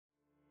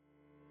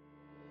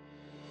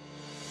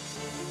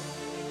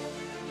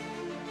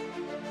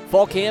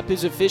Fall camp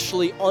is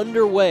officially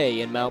underway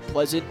in Mount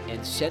Pleasant,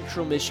 and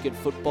Central Michigan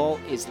football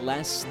is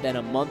less than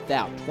a month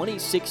out,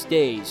 26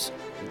 days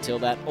until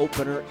that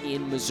opener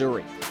in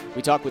Missouri.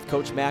 We talk with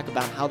Coach Mack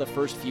about how the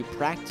first few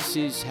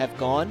practices have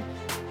gone,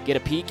 get a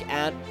peek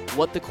at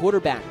what the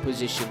quarterback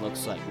position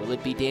looks like. Will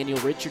it be Daniel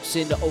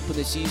Richardson to open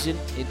the season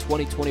in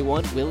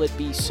 2021? Will it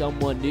be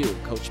someone new?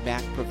 Coach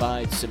Mack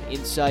provides some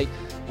insight.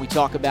 We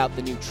talk about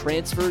the new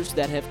transfers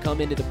that have come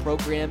into the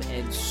program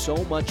and so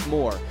much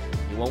more.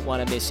 You won't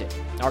want to miss it.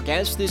 Our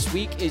guest this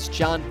week is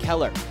John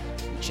Keller.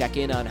 We check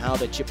in on how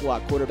the Chippewa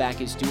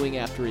quarterback is doing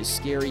after his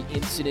scary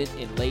incident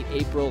in late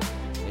April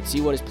and see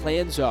what his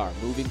plans are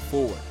moving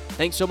forward.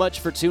 Thanks so much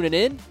for tuning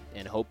in,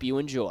 and hope you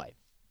enjoy.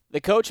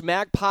 The Coach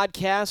Mack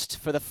podcast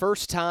for the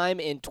first time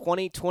in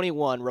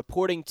 2021,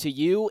 reporting to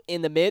you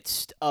in the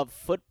midst of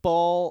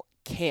football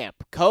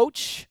camp.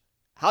 Coach,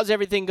 how's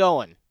everything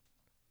going?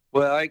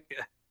 Well,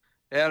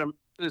 Adam,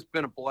 it's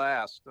been a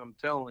blast, I'm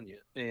telling you.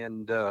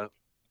 And,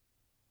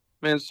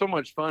 man, it's so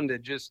much fun to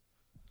just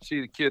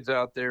see the kids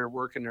out there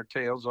working their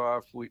tails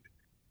off. We've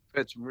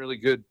had some really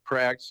good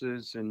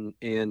practices, and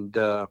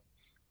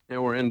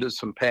we're into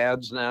some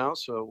pads now.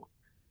 So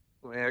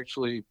we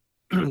actually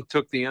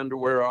took the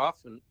underwear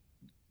off and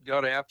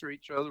got after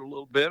each other a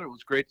little bit. It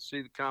was great to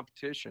see the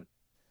competition.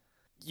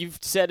 You've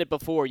said it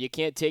before, you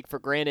can't take for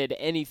granted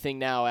anything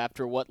now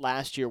after what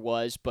last year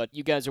was, but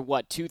you guys are,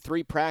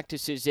 2-3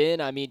 practices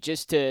in? I mean,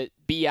 just to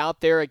be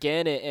out there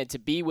again and to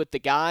be with the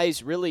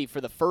guys really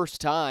for the first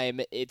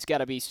time, it's got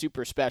to be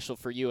super special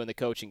for you and the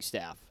coaching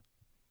staff.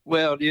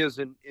 Well, it is,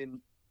 and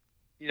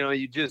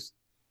you just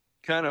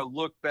kind of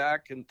look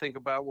back and think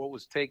about what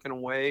was taken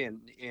away,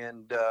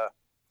 and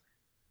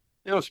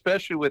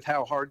especially with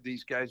how hard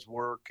these guys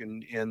work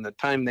and the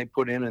time they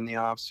put in the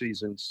off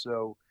season.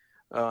 So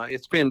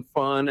it's been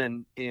fun,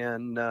 and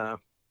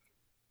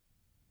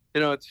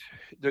it's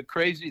the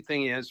crazy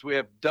thing is we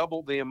have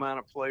double the amount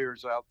of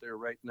players out there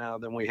right now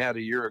than we had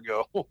a year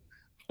ago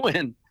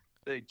when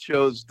they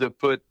chose to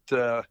put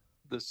the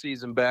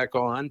season back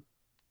on.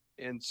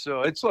 And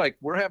so it's like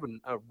we're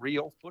having a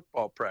real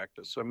football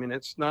practice. I mean,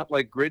 it's not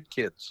like grid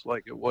kids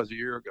like it was a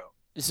year ago.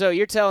 So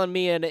you're telling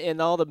me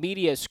in all the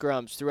media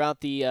scrums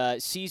throughout the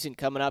season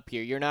coming up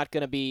here, you're not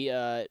going to be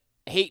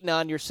hating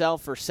on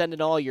yourself for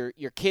sending all your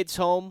kids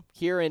home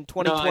here in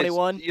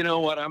 2021? No, you know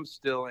what? I'm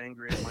still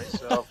angry at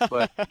myself,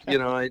 but,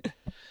 I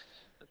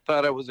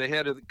thought I was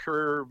ahead of the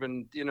curve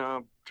and,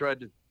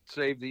 tried to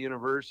save the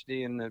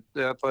university and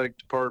the athletic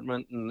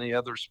department and the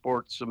other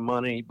sports some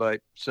money by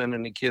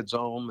sending the kids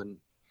home. And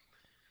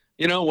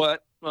you know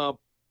what? I'll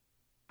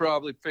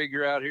probably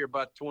figure out here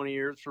about 20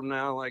 years from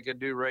now, like I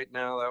do right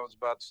now, that was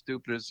about the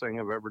stupidest thing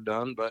I've ever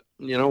done. But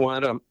you know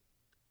what? I'm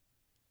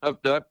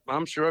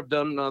sure I've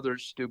done other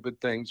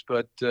stupid things,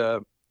 but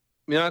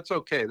it's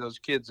okay. Those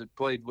kids that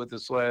played with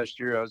us last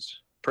year, I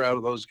was proud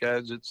of those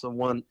guys. It's the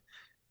one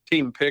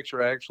team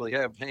picture I actually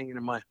have hanging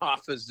in my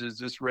office is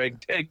this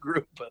ragtag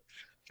group of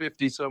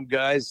 50-some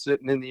guys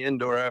sitting in the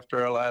indoor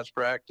after our last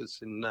practice.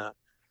 And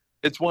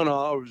it's one I'll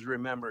always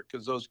remember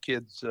because those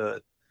kids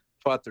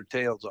fought their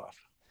tails off.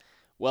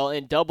 Well,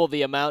 and double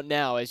the amount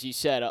now, as you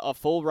said, a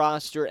full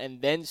roster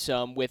and then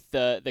some with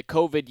the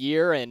COVID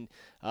year and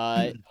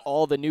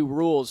all the new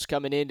rules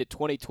coming into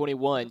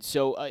 2021.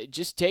 So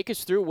just take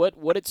us through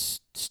what it's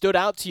stood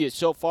out to you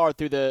so far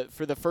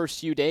for the first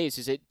few days.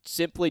 Is it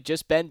simply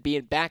just been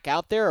being back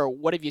out there, or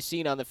what have you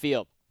seen on the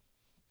field?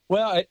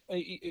 Well,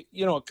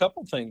 a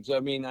couple things. I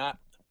mean,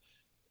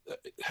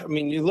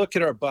 you look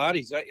at our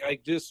bodies.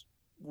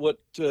 What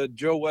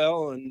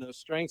Joel and the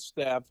strength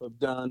staff have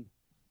done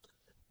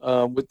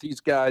with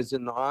these guys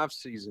in the off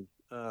season,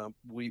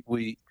 we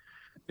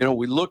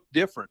look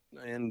different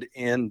and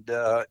in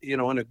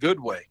a good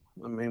way.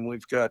 I mean,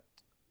 we've got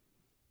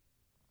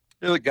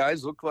the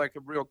guys look like a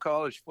real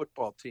college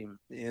football team,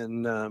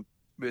 and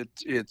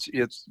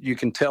it's you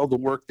can tell the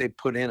work they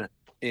put in it.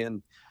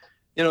 And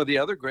the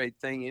other great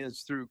thing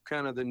is through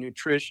kind of the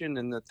nutrition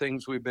and the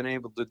things we've been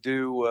able to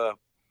do,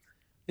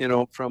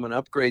 from an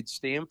upgrade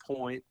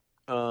standpoint.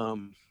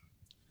 I'm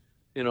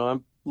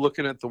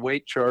looking at the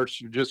weight charts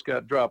that just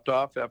got dropped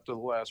off after the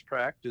last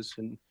practice,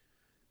 and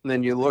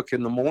then you look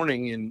in the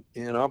morning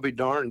and I'll be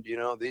darned,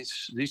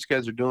 these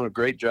guys are doing a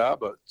great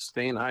job of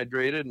staying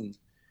hydrated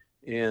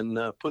and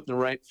putting the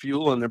right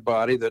fuel in their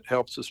body that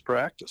helps us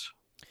practice.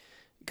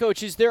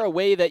 Coach, is there a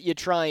way that you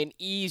try and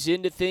ease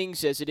into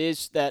things as it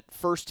is that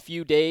first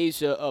few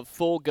days of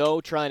full go,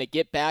 trying to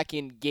get back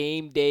in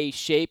game day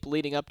shape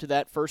leading up to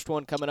that first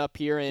one coming up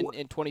here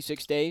in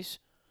 26 days?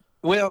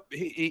 Well,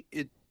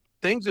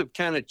 things have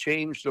kind of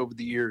changed over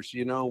the years,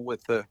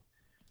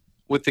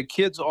 with the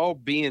kids all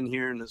being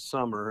here in the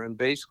summer and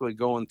basically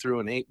going through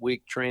an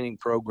 8-week training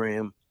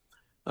program,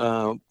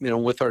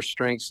 with our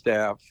strength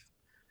staff.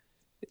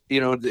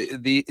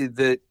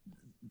 The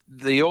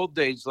old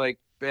days, like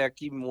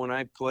back even when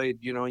I played,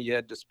 you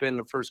had to spend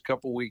the first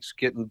couple weeks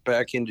getting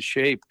back into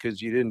shape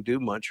because you didn't do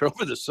much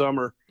over the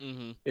summer.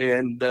 Mm-hmm.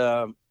 And,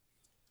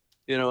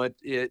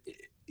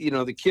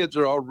 the kids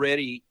are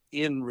already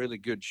in really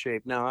good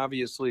shape. Now,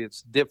 obviously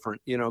it's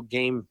different,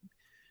 game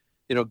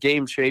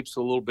game shape's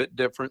a little bit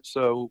different.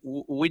 So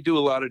we do a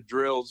lot of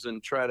drills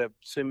and try to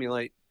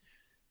simulate,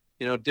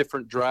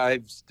 different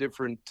drives,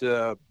 different,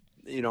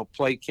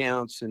 play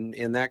counts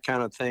and that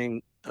kind of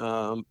thing,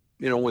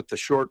 with the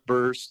short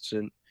bursts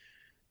and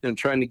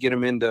trying to get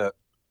them into,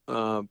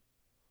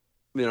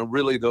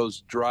 really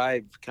those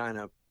drive kind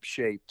of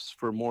shapes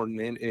for more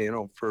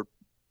than, for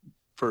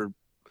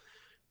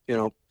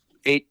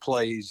 8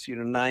 plays,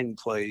 9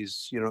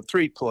 plays,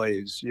 3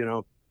 plays,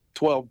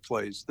 12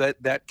 plays,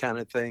 that kind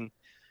of thing.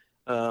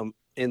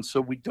 And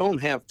so we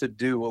don't have to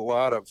do a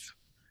lot of,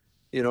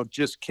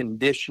 just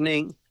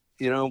conditioning.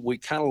 We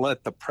kind of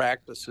let the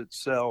practice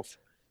itself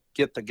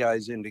get the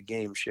guys into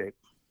game shape.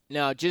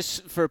 Now,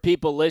 just for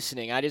people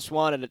listening, I just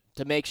wanted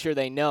to make sure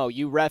they know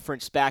you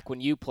referenced back when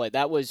you played.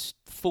 That was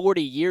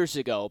 40 years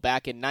ago,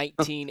 back in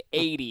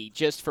 1980,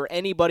 just for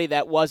anybody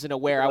that wasn't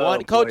aware.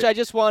 Coach, I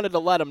just wanted to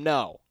let them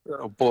know.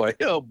 Oh, boy.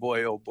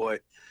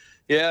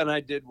 Yeah, and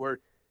I did wear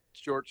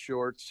short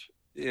shorts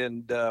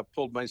and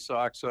pulled my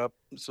socks up,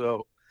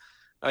 so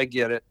I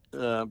get it.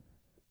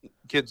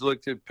 Kids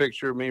look at a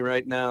picture of me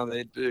right now.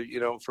 They'd,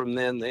 from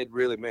then, they'd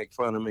really make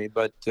fun of me.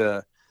 But,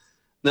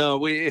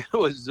 no, it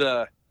was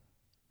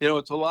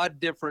it's a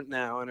lot different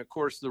now. And, of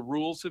course, the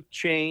rules have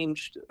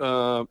changed,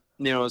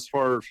 as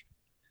far as,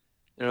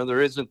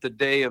 there isn't the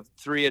day of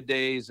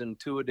 3-a-days and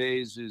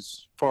 2-a-days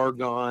is far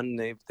gone.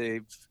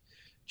 They've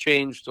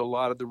changed a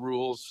lot of the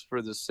rules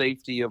for the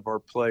safety of our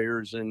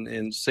players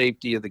and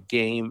safety of the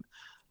game.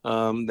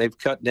 They've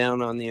cut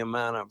down on the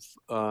amount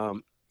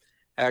of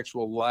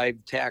actual live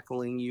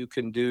tackling you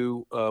can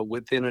do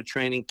within a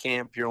training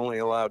camp. You're only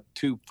allowed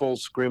 2 full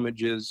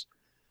scrimmages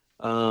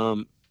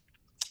and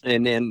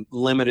then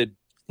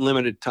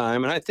limited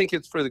time. And I think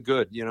it's for the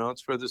good,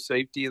 it's for the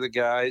safety of the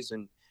guys.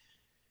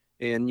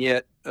 And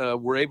yet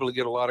we're able to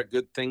get a lot of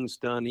good things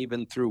done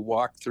even through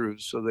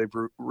walkthroughs. So they've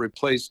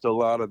replaced a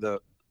lot of the,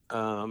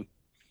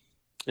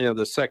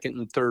 the second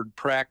and third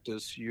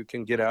practice. You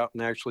can get out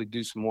and actually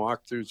do some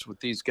walkthroughs with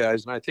these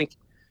guys. And I think,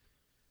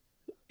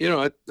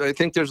 I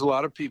think there's a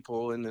lot of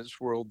people in this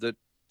world that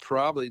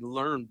probably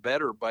learn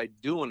better by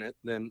doing it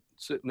than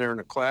sitting there in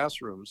a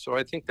classroom. So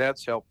I think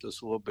that's helped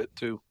us a little bit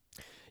too.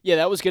 Yeah,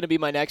 that was going to be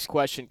my next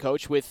question,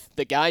 Coach. With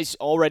the guys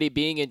already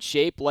being in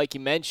shape, like you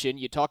mentioned,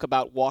 you talk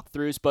about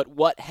walkthroughs, but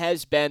what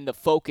has been the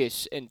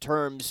focus in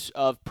terms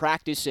of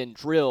practice and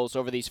drills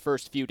over these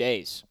first few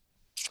days?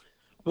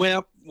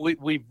 Well,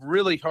 we've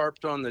really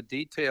harped on the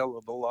detail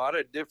of a lot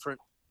of different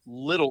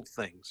little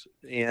things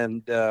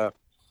and,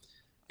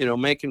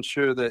 making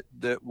sure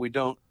that we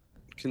don't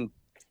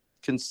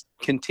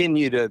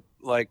continue to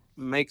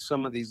make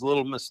some of these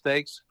little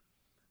mistakes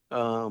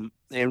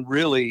and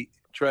really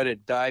try to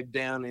dive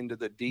down into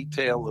the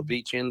detail of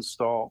each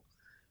install.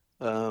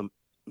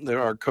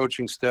 Our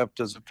coaching staff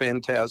does a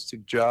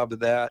fantastic job of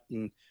that.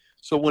 And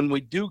so when we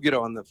do get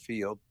on the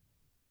field,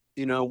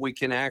 we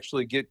can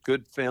actually get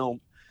good film.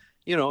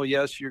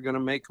 Yes, you're going to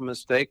make a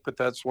mistake, but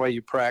that's why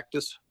you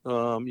practice.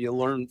 You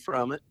learn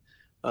from it.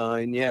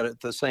 And yet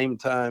at the same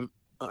time,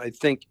 I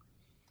think,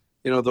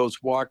 those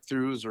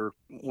walkthroughs, or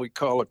we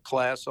call it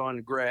class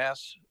on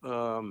grass.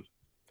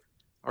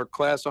 Our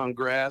class on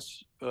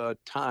grass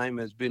time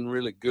has been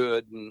really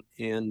good.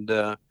 And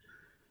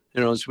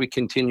as we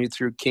continue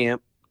through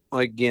camp,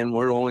 again,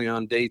 we're only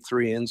on day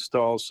 3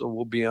 install, so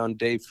we'll be on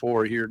day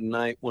 4 here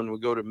tonight when we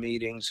go to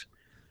meetings.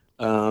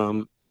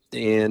 And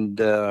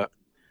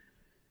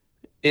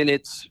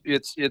it's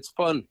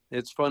fun.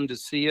 It's fun to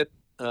see it.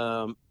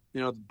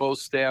 Both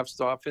staffs,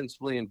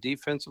 offensively and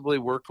defensively,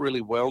 work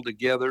really well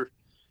together.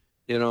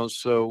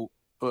 So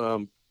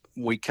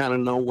we kind of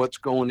know what's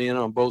going in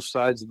on both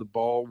sides of the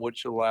ball,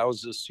 which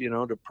allows us,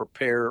 to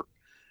prepare,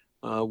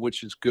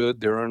 which is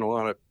good. There aren't a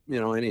lot of,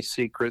 any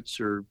secrets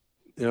or,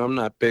 I'm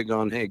not big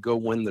on, hey, go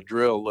win the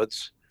drill.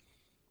 Let's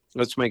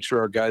make sure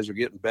our guys are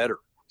getting better.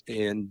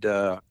 And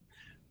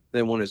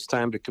then when it's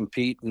time to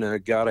compete in a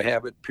gotta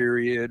have it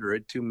period or a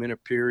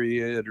 2-minute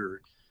period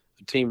or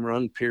a team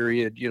run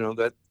period,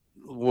 that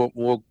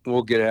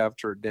we'll get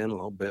after it then a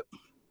little bit.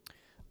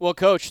 Well,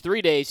 Coach,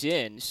 3 days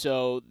in,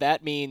 so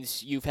that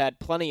means you've had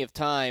plenty of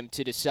time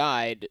to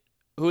decide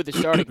who the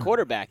starting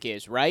quarterback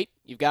is, right?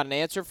 You've got an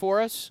answer for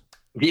us?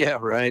 Yeah,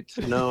 right.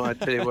 No, I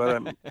tell you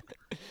what, I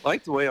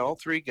like the way all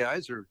 3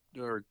 guys are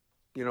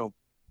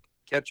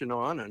catching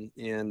on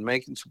and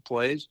making some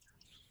plays.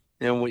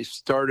 And we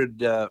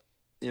started,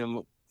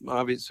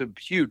 obviously a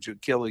huge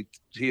Achilles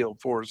heel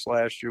for us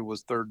last year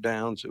was third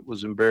downs. It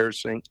was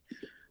embarrassing,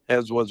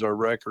 as was our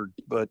record.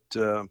 But,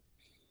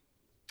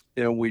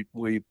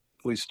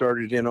 we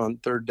started in on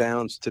third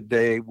downs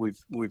today.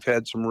 We've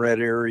had some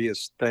red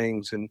areas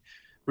things and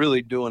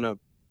really doing a,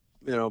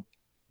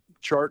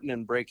 charting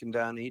and breaking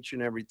down each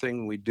and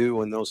everything we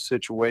do in those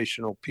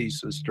situational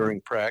pieces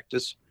during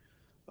practice.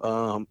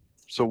 So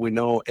we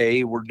know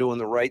A, we're doing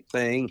the right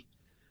thing.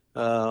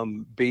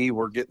 B,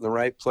 we're getting the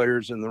right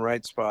players in the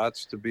right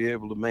spots to be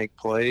able to make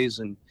plays.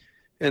 And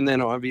then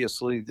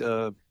obviously,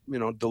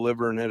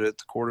 delivering it at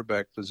the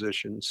quarterback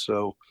position.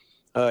 So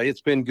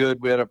it's been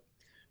good. We had a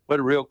what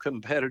a real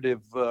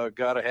competitive,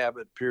 gotta have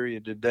it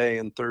period today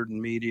in third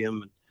and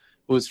medium.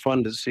 It was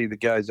fun to see the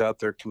guys out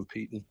there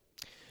competing.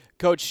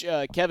 Coach,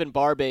 Kevin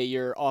Barbay,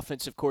 your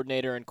offensive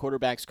coordinator and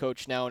quarterbacks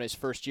coach now in his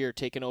first year,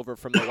 taking over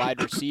from the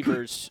wide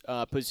receivers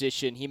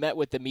position. He met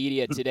with the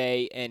media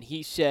today, and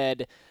he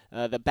said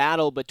the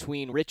battle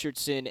between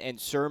Richardson and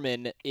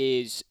Sermon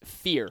is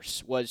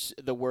fierce, was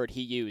the word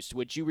he used.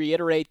 Would you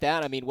reiterate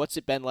that? I mean, what's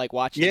it been like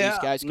watching these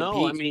guys compete?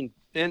 No, I mean,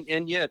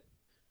 and yet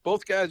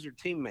both guys are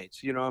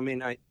teammates. I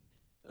mean,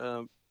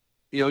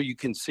 you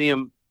can see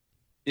them,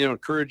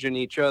 encouraging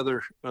each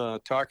other,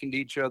 talking to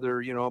each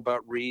other,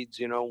 about reads,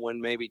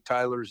 when maybe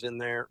Tyler's in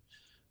there,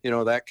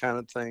 that kind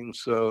of thing.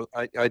 So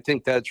I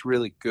think that's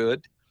really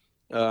good.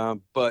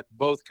 But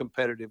both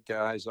competitive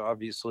guys,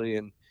 obviously.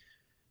 And,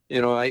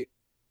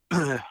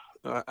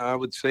 I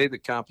would say the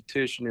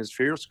competition is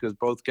fierce because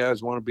both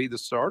guys want to be the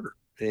starter.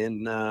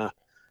 And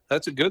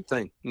that's a good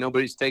thing.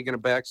 Nobody's taking a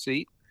back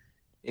seat.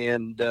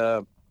 And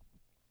no,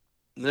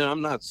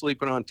 I'm not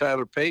sleeping on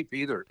Tyler Pape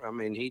either. I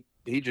mean,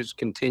 he just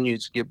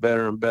continues to get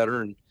better and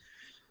better. And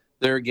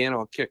there again,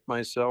 I'll kick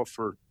myself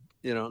for,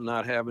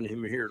 not having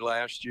him here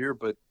last year.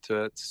 But at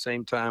the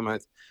same time, I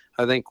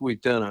think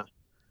we've done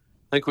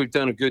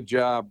a good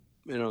job,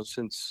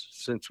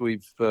 since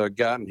we've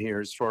gotten here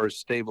as far as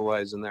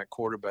stabilizing that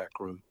quarterback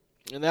room.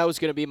 And that was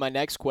going to be my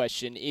next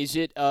question. Is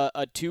it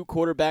a 2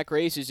 quarterback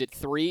race? Is it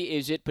 3?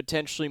 Is it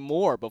potentially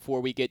more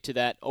before we get to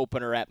that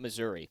opener at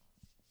Missouri?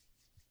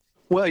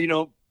 Well,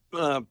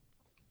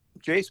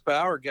 Jace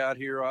Bauer got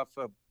here off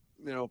of,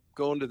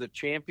 going to the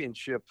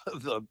championship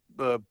of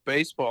the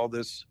baseball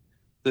this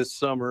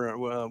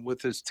summer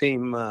with his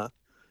team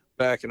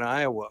back in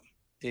Iowa.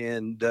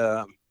 And,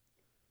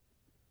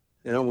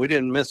 we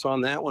didn't miss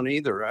on that one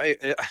either.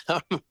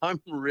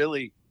 I'm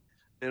really,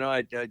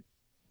 I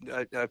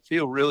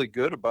feel really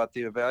good about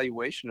the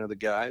evaluation of the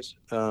guys.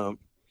 Now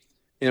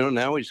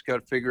we just got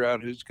to figure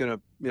out who's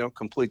going to,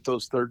 complete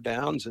those third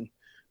downs and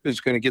who's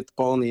going to get the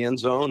ball in the end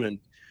zone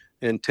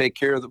and take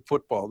care of the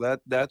football.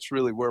 That's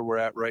really where we're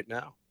at right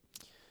now.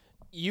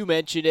 You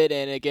mentioned it,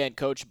 and again,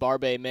 Coach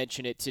Barbay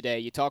mentioned it today.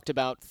 You talked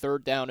about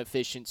third down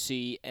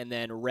efficiency and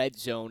then red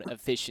zone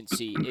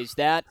efficiency. Is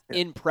that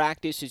in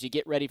practice as you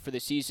get ready for the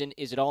season?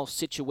 Is it all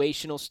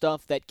situational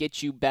stuff that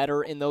gets you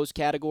better in those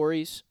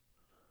categories?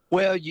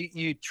 Well,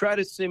 you try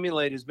to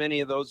simulate as many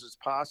of those as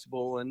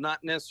possible, and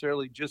not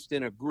necessarily just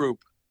in a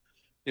group.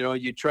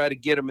 You try to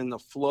get them in the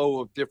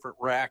flow of different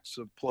racks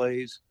of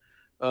plays.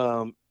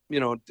 So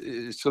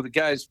the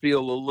guys feel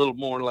a little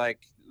more like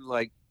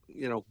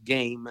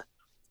game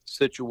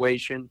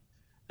situation.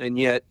 And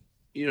yet,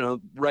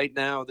 right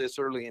now, this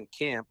early in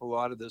camp, a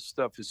lot of this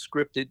stuff is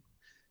scripted.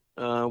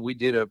 We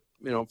did a,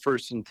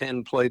 1st and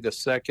 10 play the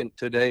second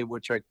today,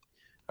 which I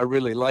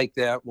really like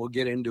that. We'll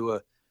get into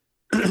a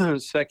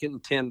 2nd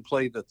and 10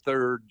 play the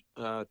third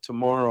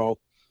tomorrow,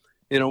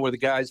 where the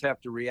guys have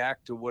to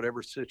react to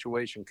whatever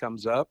situation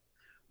comes up.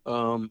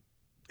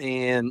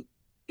 And,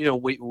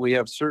 we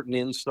have certain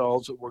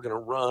installs that we're going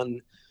to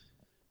run,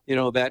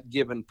 that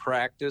given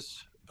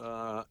practice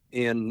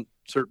in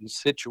certain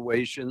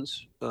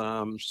situations.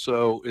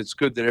 So it's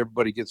good that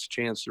everybody gets a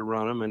chance to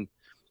run them. And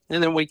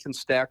then we can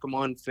stack them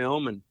on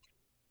film and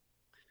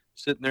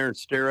sit there and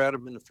stare at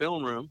them in the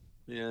film room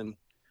and,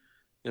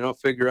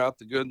 figure out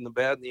the good and the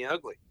bad and the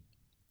ugly.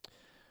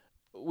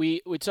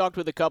 We talked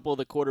with a couple of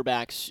the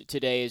quarterbacks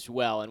today as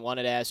well and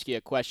wanted to ask you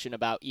a question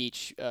about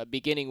each,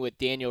 beginning with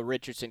Daniel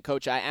Richardson.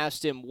 Coach, I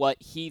asked him what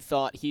he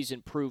thought he's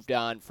improved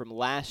on from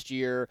last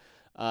year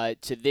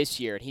to this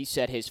year, and he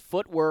said his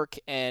footwork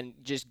and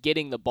just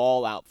getting the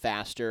ball out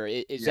faster.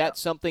 Is that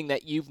something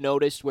that you've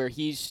noticed where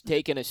he's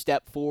taken a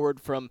step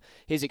forward from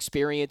his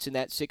experience in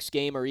that 6th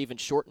game or even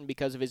shortened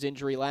because of his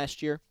injury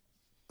last year?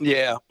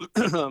 Yeah,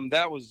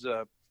 that was,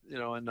 in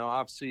the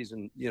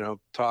offseason,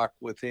 talk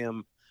with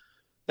him.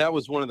 That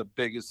was one of the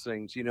biggest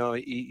things.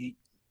 You've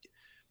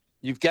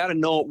got to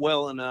know it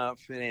well enough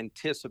and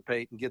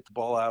anticipate and get the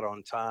ball out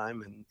on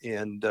time.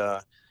 And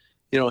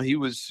he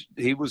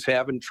was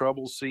having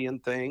trouble seeing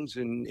things.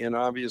 And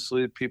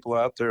obviously people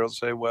out there will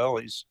say, well,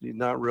 he's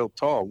not real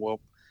tall. Well,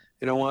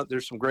 you know what?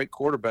 There's some great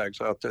quarterbacks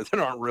out there that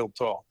aren't real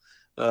tall.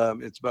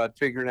 It's about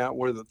figuring out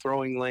where the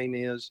throwing lane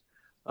is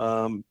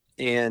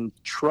and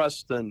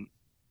trusting,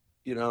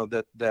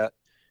 that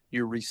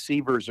your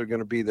receivers are going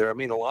to be there. I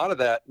mean, a lot of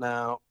that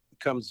now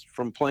comes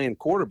from playing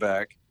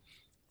quarterback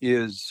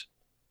is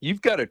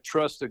you've got to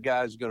trust the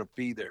guy's going to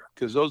be there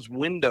because those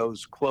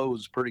windows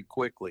close pretty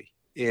quickly.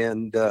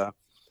 And,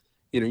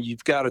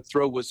 you've got to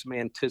throw with some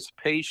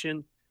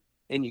anticipation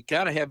and you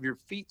got to have your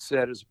feet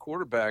set as a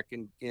quarterback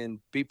and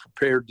be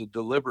prepared to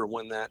deliver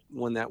when that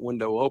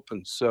window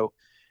opens. So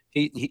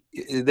he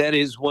that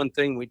is one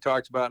thing we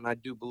talked about. And I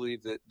do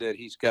believe that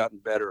he's gotten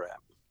better at.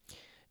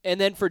 And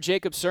then for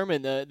Jacob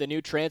Sermon, the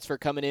new transfer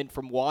coming in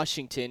from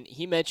Washington,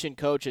 he mentioned,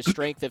 Coach, a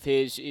strength of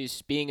his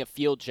is being a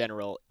field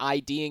general,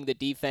 IDing the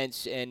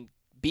defense and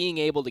being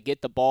able to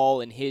get the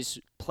ball in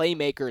his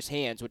playmakers'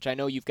 hands, which I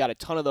know you've got a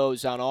ton of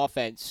those on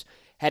offense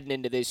heading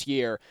into this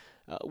year.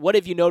 What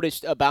have you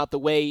noticed about the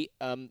way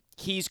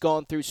he's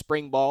gone through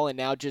spring ball and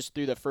now just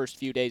through the first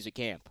few days of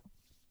camp?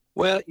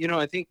 Well,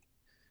 I think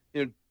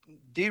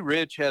D.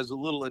 Rich has a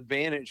little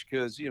advantage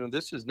because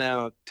this is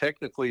now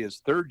technically his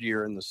third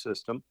year in the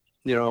system.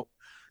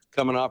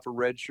 Coming off a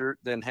red shirt,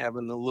 then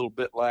having a little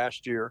bit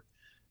last year,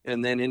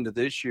 and then into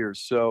this year.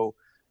 So,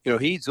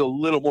 he's a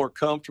little more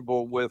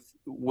comfortable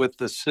with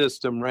the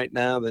system right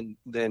now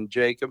than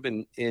Jacob,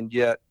 and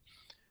yet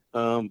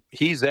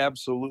he's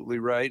absolutely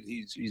right.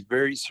 He's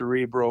very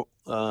cerebral.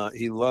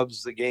 He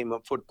loves the game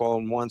of football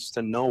and wants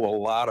to know a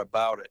lot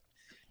about it.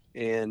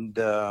 And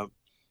the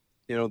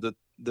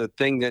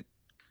thing that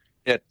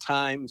at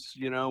times,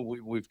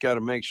 we've got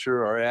to make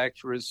sure our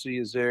accuracy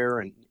is there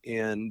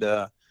and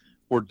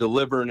we're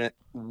delivering it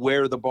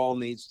where the ball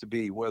needs to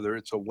be, whether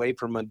it's away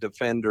from a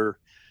defender,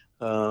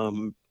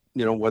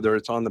 whether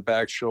it's on the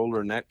back shoulder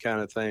and that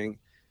kind of thing.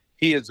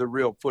 He is a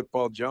real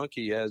football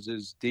junkie, as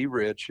is D.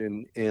 Rich,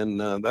 and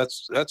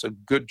that's a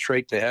good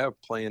trait to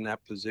have playing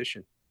that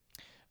position.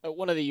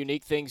 One of the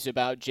unique things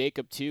about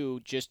Jacob,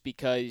 too, just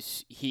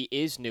because he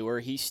is newer,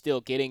 he's still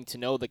getting to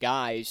know the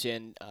guys.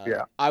 And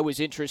I was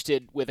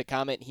interested with a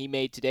comment he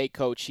made today,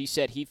 Coach. He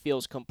said he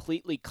feels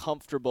completely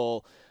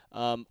comfortable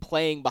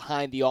playing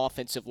behind the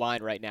offensive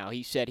line right now.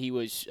 He said he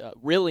was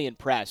really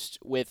impressed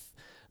with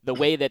the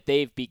way that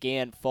they've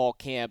began fall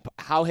camp.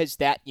 How has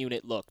that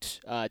unit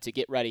looked to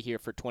get ready here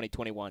for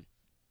 2021?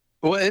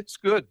 Well, it's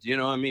good.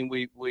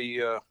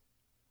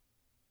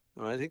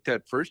 I think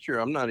that first year,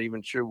 I'm not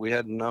even sure we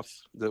had enough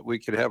that we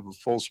could have a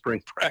full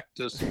spring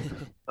practice.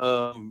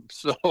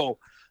 So,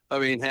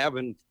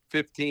 having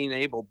 15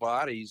 able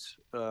bodies,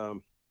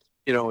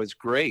 is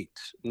great,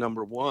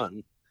 number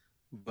one.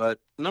 But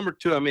number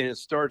two, it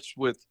starts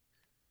with,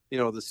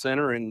 the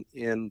center,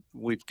 and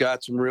we've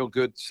got some real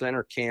good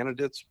center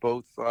candidates,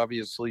 both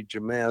obviously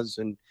Jamez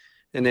and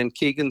then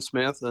Keegan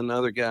Smith,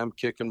 another guy I'm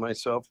kicking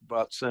myself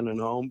about sending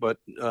home. But,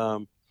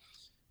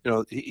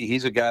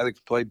 he's a guy that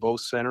can play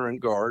both center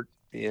and guard,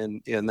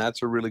 and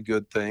that's a really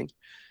good thing.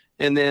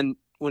 And then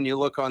when you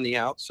look on the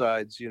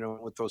outsides,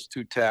 with those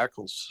two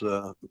tackles,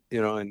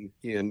 and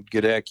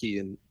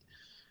Gadecki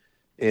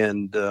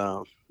and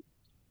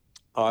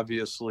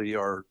obviously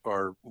our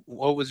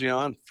what was he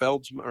on?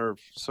 Feldman or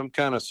some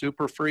kind of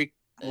super freak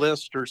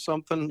list or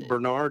something?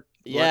 Bernard?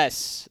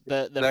 Yes,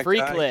 the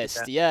freak guy?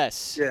 List, yeah.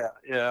 yes.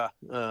 Yeah.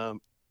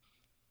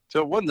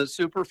 So it wasn't the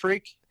super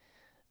freak?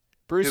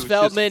 Bruce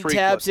Feldman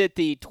tabs it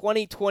the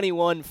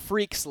 2021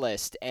 Freaks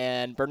list,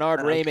 and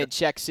Bernard Raymond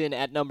checks in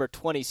at number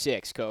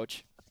 26,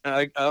 Coach.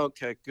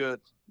 Okay,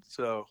 good.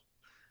 So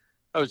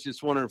I was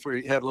just wondering if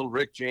we had a little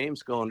Rick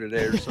James going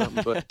today or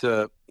something.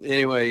 But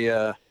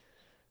anyway,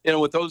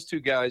 with those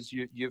two guys,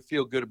 you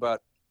feel good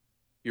about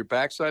your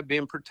backside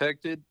being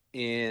protected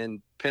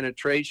and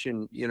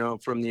penetration,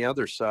 from the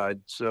other side.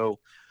 So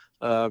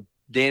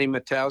Danny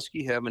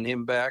Matowski, having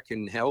him back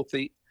and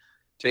healthy,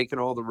 taking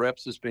all the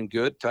reps has been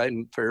good.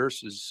 Titan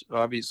Ferris has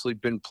obviously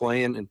been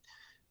playing and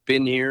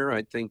been here.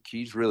 I think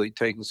he's really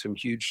taken some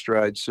huge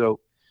strides. So,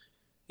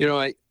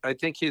 I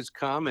think his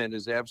comment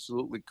is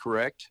absolutely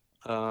correct.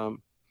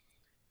 And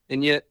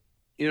yet,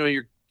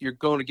 you're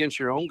going against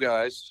your own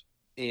guys,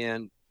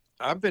 and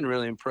I've been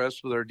really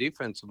impressed with our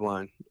defensive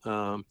line.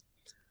 I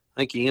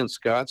think Ian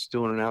Scott's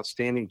doing an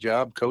outstanding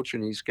job coaching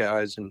these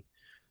guys, and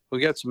we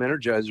got some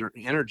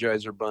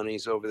energizer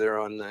bunnies over there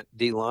on that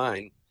D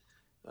line.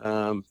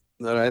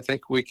 That I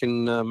think we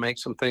can make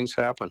some things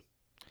happen.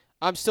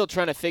 I'm still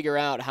trying to figure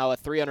out how a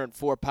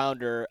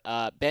 304-pounder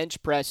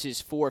bench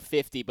presses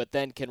 450 but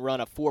then can run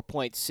a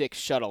 4.6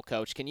 shuttle,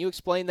 Coach. Can you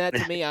explain that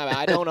to me?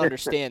 I don't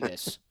understand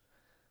this.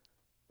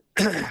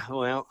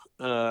 Well,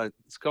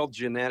 it's called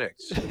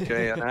genetics,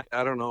 okay? And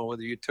I don't know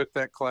whether you took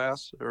that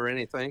class or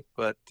anything,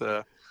 but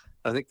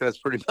I think that's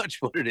pretty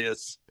much what it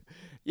is.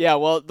 Yeah,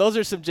 well, those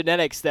are some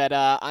genetics that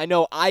I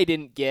know I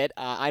didn't get.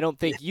 I don't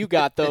think you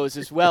got those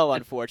as well,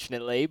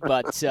 unfortunately.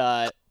 But,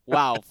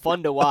 wow,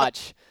 fun to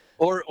watch.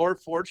 Or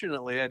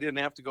fortunately, I didn't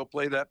have to go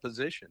play that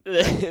position.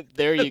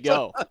 There you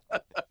go.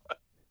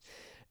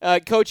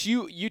 Coach,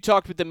 you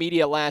talked with the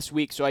media last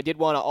week, so I did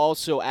want to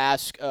also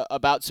ask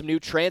about some new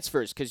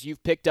transfers because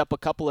you've picked up a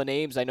couple of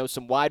names. I know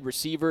some wide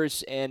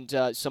receivers and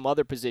some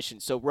other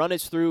positions. So run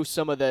us through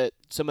some of the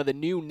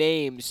new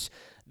names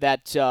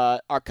that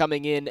are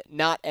coming in,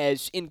 not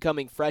as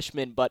incoming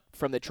freshmen, but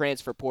from the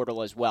transfer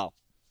portal as well.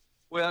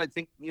 Well, I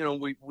think,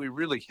 we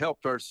really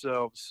helped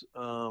ourselves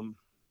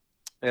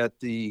at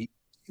the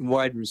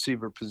wide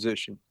receiver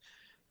position.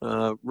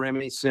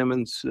 Remy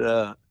Simmons,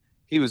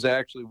 he was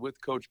actually with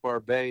Coach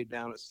Barbet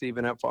down at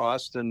Stephen F.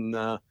 Austin,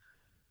 the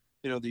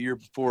year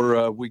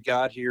before we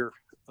got here,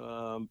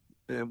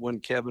 when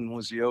Kevin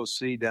was the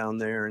OC down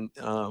there. And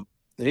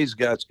he's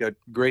got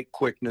great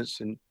quickness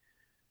and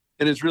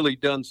has really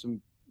done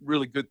some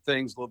really good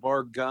things.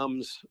 LeVar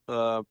Gums,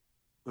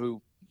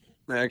 who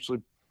actually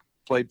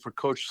played for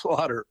Coach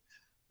Slaughter.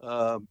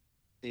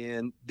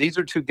 And these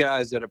are two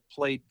guys that have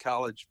played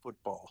college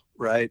football,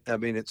 right?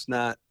 It's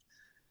not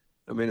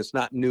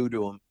new to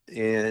them.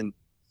 And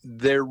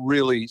they're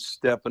really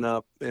stepping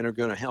up and are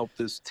going to help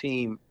this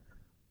team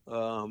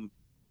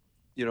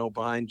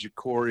behind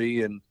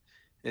Jacory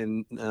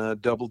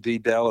and Double D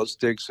Dallas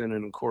Dixon,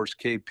 and of course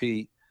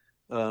KP.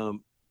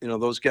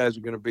 Those guys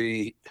are going to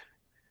be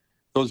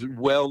those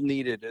well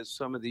needed as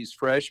some of these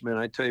freshmen.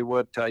 I tell you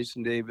what,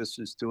 Tyson Davis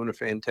is doing a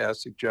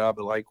fantastic job.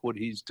 I like what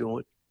he's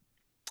doing.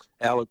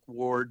 Alec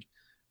Ward,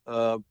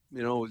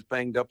 was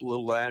banged up a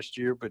little last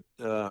year, but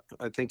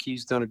I think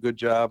he's done a good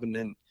job. And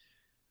then,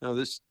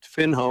 this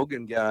Finn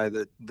Hogan guy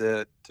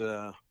that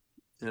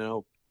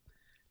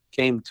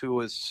came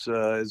to us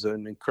as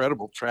an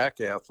incredible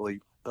track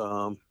athlete.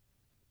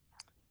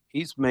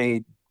 He's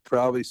made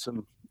probably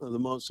some of the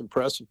most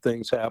impressive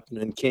things happen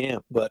in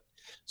camp. But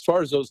as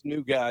far as those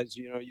new guys,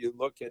 you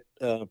look at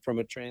from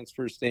a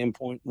transfer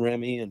standpoint,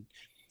 Remy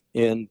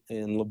and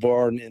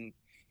LeVar, and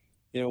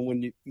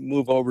when you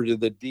move over to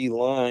the D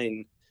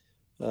line,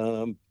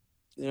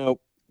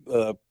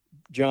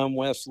 John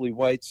Wesley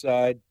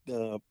Whiteside,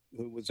 who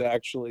was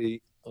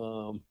actually,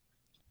 a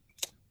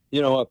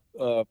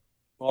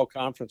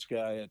all-conference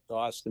guy at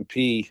Austin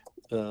P,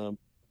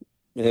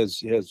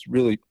 has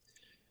really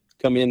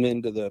come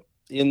into the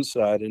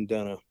inside and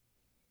done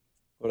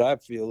what I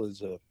feel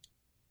is a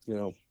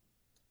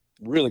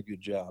really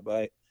good job.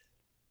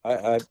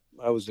 I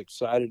was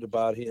excited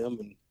about him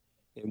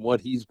and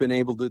what he's been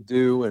able to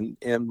do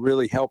and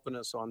really helping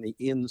us on the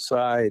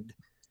inside,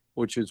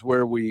 which is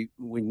where we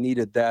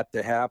needed that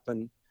to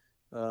happen.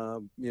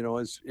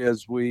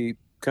 As we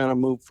kind of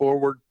move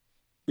forward,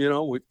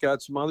 we've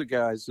got some other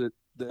guys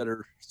that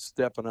are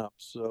stepping up.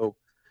 So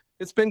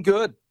it's been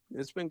good.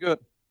 It's been good.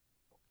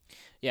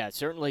 Yeah, it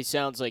certainly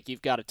sounds like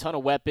you've got a ton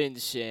of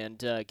weapons and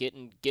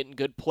getting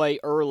good play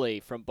early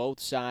from both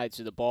sides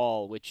of the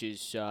ball, which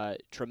is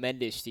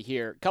tremendous to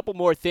hear. A couple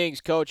more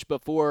things, Coach,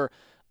 before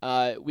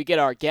we get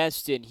our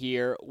guest in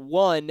here.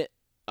 One,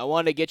 I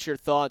want to get your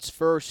thoughts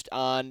first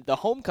on the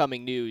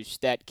homecoming news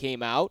that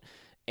came out,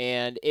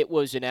 and it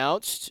was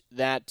announced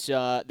that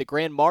the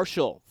Grand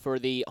Marshal for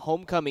the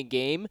homecoming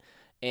game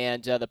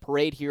and the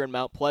parade here in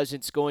Mount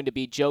Pleasant is going to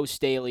be Joe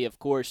Staley. Of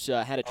course,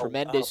 had a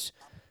tremendous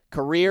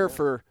career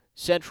for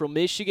Central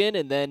Michigan,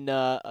 and then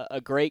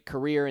a great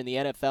career in the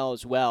NFL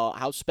as well.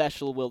 How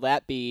special will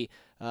that be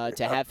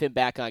to have him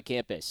back on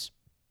campus?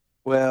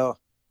 Well,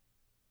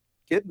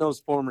 getting those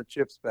former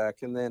Chips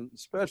back, and then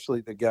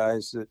especially the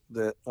guys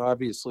that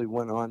obviously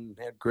went on and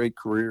had great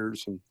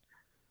careers, and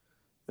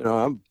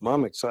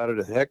I'm excited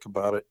a heck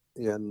about it,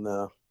 and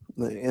I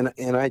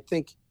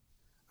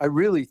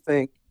really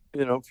think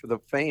for the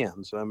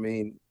fans, I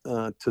mean,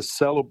 to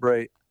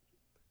celebrate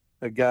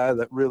a guy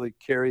that really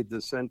carried the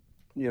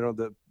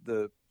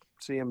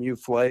CMU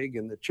flag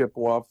and the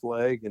Chippewa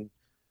flag, and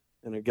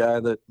a guy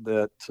that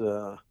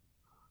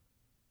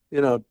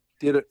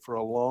did it for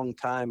a long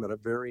time at a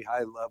very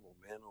high level,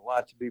 man. A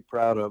lot to be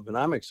proud of, and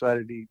I'm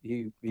excited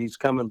he's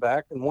coming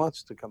back and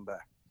wants to come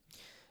back.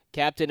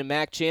 Captain and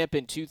MAC champ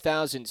in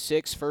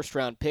 2006,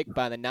 first-round pick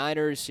by the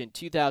Niners in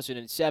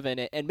 2007,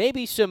 and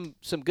maybe some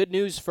good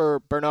news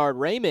for Bernhard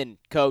Raimann,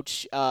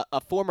 Coach.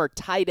 A former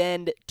tight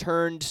end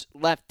turned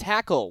left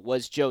tackle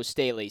was Joe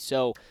Staley,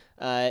 so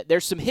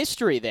there's some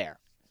history there.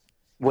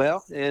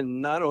 Well,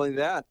 and not only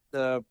that,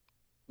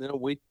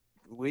 we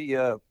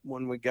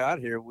when we got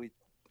here, we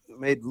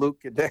made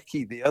Luke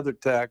Gadecki, the other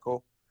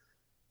tackle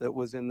that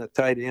was in the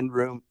tight end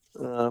room,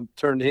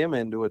 turned him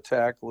into a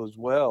tackle as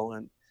well,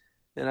 and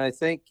I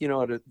think,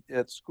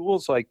 at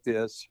schools like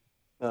this,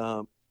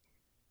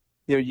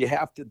 you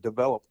have to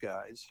develop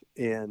guys,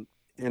 and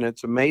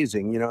it's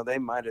amazing. They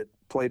might have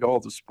played all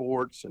the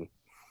sports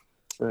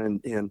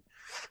and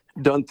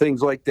done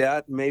things like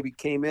that, and maybe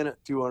came in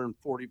at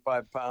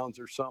 245 pounds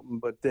or something,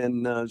 but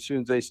then as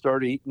soon as they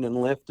start eating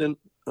and lifting,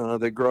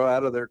 they grow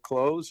out of their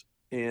clothes,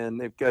 and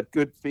they've got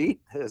good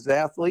feet as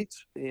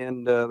athletes,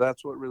 and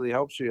that's what really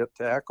helps you at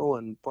tackle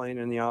and playing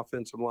in the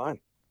offensive line.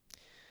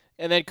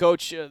 And then,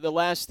 Coach, the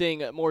last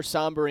thing, more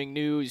sombering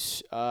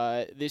news,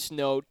 this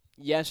note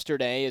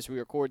yesterday, as we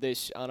record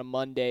this on a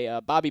Monday,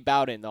 Bobby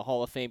Bowden, the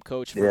Hall of Fame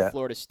coach for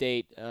Florida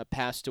State,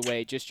 passed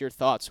away. Just your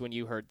thoughts when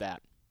you heard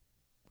that.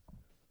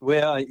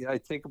 Well, I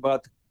think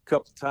about the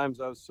couple of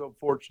times I was so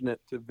fortunate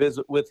to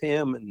visit with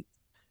him, and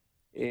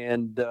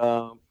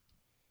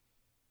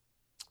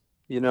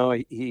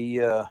he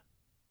one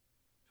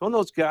of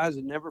those guys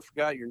that never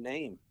forgot your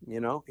name.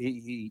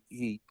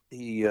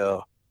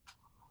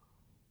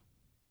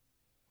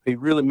 He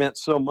really meant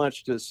so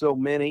much to so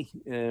many,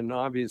 and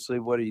obviously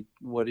what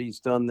he's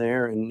done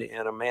there, and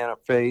a man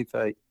of faith.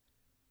 I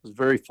was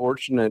very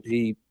fortunate.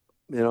 He,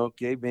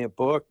 gave me a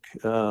book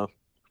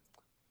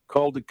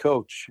called The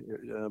Coach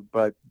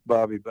by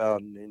Bobby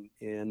Bowden,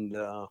 and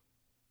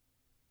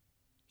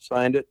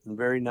signed it in a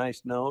very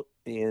nice note.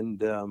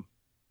 And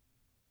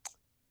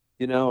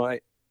I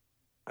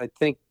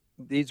think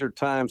these are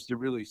times to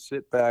really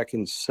sit back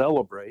and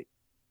celebrate,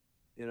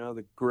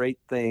 the great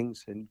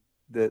things and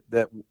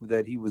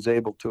that he was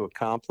able to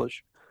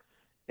accomplish,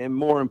 and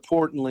more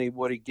importantly,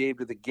 what he gave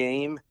to the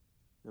game,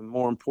 and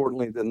more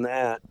importantly than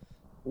that,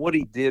 what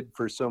he did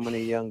for so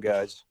many young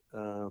guys.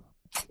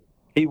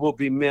 He will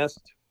be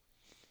missed.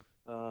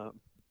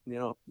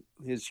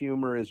 his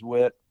humor, his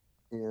wit,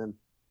 and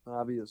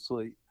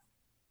obviously,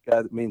 a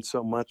guy that means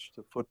so much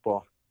to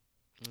football.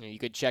 You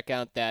could check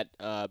out that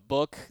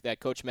book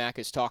that Coach Mack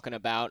is talking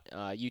about.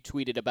 You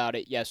tweeted about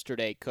it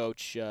yesterday,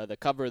 Coach. The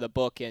cover of the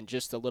book and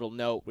just a little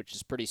note, which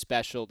is pretty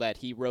special, that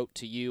he wrote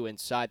to you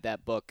inside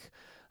that book.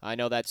 I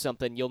know that's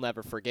something you'll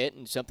never forget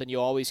and something you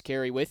always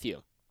carry with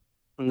you.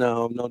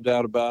 No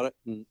doubt about it.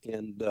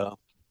 And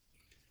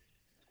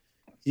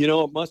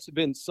it must have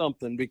been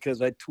something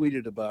because I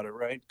tweeted about it,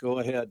 right? Go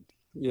ahead.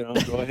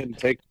 Go ahead and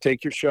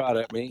take your shot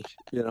at me,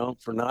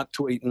 for not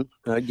tweeting.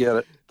 I get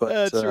it.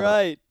 But that's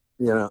right.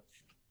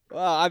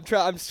 Well, I'm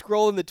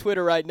scrolling the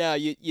Twitter right now.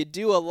 You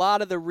do a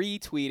lot of the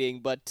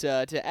retweeting, but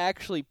to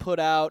actually put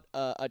out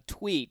a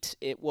tweet,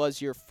 it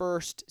was your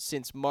first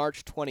since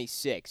March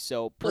 26th.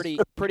 So pretty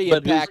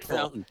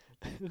impactful.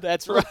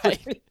 That's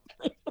right.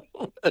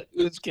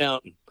 Who's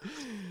counting?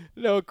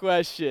 No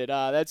question.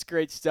 That's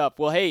great stuff.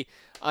 Well, hey,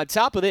 on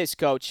top of this,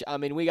 Coach, I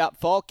mean, we got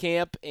fall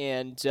camp,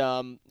 and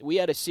we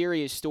had a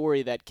serious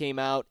story that came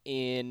out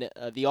in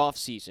the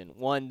offseason,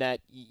 one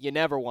that you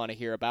never want to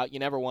hear about. You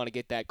never want to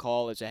get that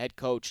call as a head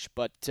coach,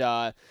 but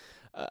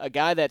a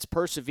guy that's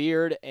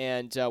persevered,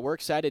 and we're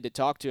excited to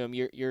talk to him.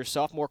 Your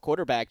sophomore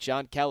quarterback,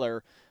 John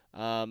Keller,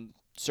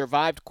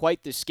 survived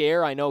quite the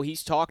scare. I know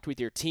he's talked with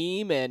your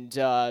team,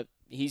 and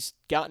he's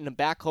gotten him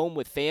back home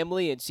with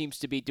family and seems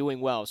to be doing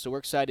well. So we're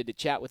excited to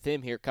chat with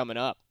him here coming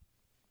up.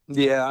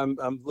 Yeah,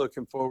 I'm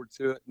looking forward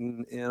to it,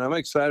 and I'm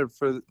excited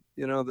for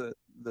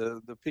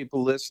the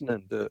people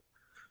listening to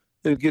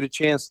get a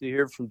chance to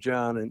hear from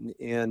John,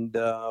 and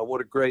what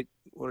a great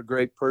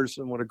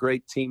person, what a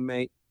great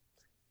teammate,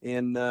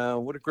 and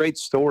what a great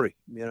story.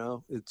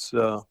 It's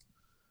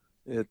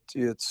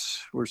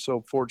we're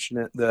so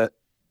fortunate that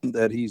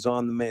he's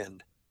on the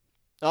mend.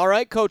 All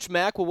right, Coach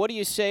Mack. Well, what do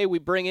you say we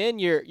bring in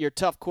your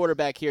tough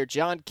quarterback here,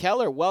 John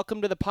Keller?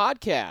 Welcome to the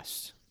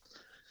podcast.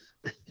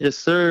 Yes,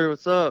 sir.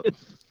 What's up?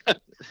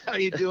 How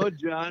you doing,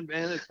 John?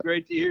 Man, it's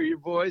great to hear your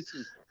voice.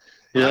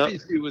 Yeah.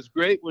 Obviously, it was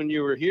great when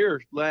you were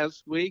here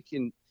last week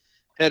and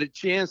had a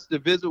chance to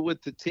visit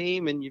with the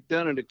team, and you've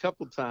done it a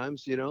couple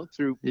times,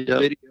 through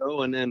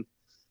video. And then,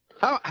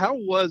 how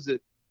was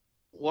it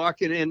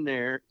walking in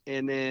there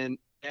and then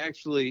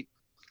actually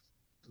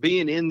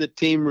being in the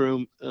team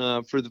room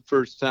for the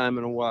first time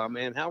in a while,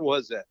 man? How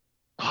was that?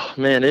 Oh,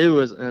 man, it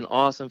was an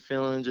awesome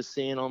feeling just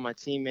seeing all my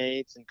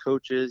teammates and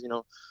coaches,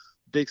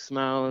 big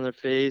smile on their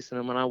face. And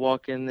then when I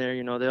walk in there,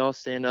 they all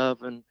stand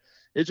up, and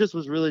it just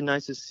was really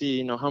nice to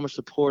see, how much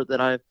support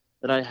that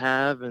I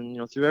have.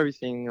 And, through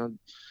everything,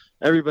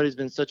 everybody's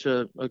been such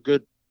a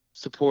good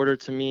supporter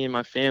to me and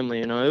my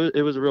family.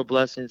 It was a real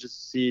blessing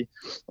just to see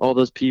all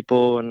those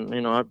people.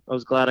 And, I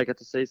was glad I got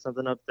to say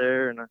something up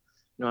there, and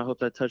I hope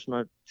that touched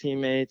my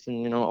teammates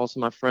and, also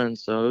my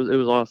friends. So it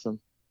was awesome.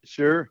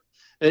 Sure.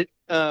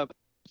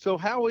 So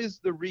how is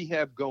the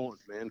rehab going,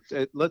 man?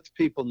 Let the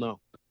people know.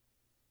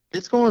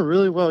 It's going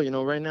really well.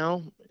 Right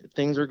now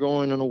things are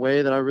going in a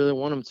way that I really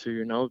want them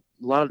to. A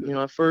lot of,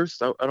 at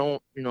first I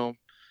don't, it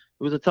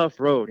was a tough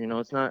road.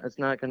 It's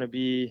not going to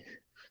be,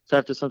 so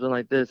after something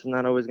like this, it's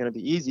not always going to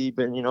be easy.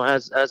 But,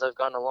 as I've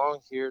gotten along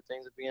here,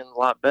 things are being a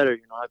lot better.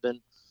 I've been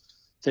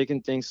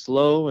taking things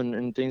slow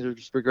and things are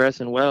just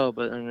progressing well.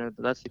 But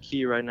that's the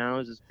key right now,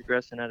 is just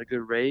progressing at a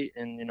good rate.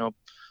 And,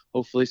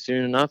 hopefully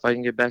soon enough I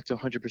can get back to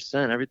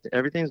 100%.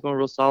 Everything's going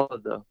real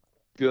solid, though.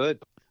 Good.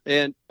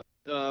 And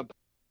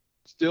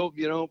still,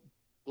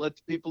 let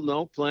the people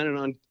know, planning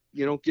on,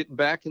 getting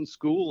back in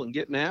school and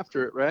getting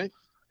after it, right?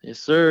 Yes,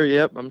 sir.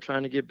 Yep. I'm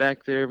trying to get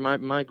back there.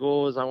 My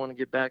goal is I want to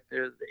get back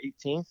there the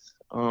 18th.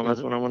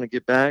 That's when I want to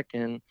get back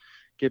in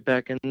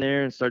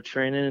there and start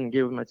training and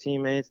get with my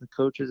teammates and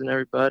coaches and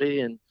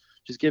everybody, and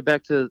just get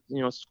back to,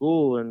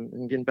 school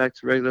and getting back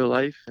to regular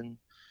life and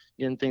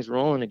getting things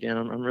rolling again.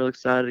 I'm really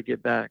excited to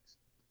get back.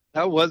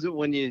 How was it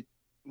when you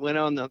went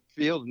on the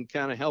field and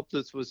kind of helped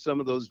us with some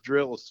of those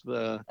drills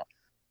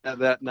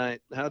that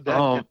night? How'd that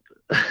go?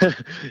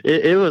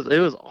 It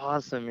was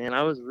awesome, man.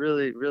 I was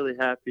really, really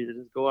happy to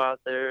just go out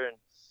there and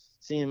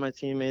seeing my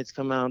teammates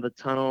come out of the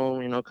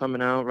tunnel,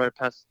 coming out right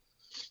past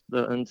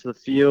into the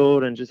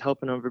field and just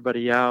helping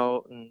everybody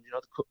out, and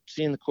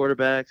seeing the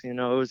quarterbacks. It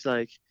was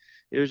like,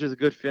 it was just a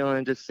good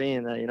feeling just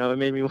seeing that. It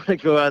made me want to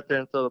go out there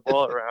and throw the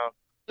ball around.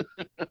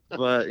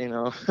 But but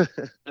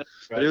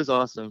it was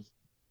awesome.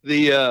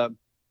 I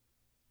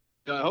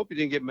hope you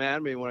didn't get mad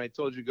at me when I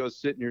told you to go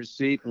sit in your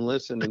seat and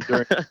listen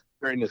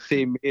during the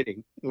team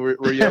meeting.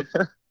 Were you?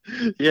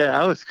 Yeah,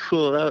 that was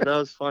cool. That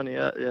was funny.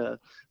 Yeah.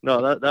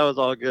 No, that was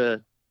all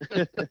good.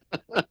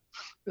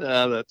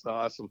 That's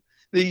awesome.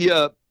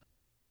 The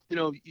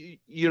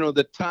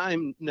the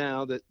time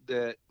now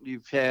that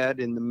you've had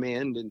in the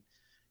Mend,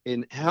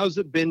 and how's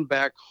it been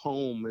back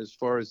home as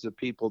far as the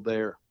people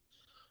there?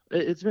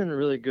 It's been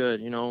really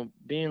good.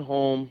 Being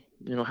home,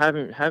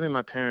 having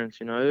my parents,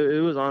 it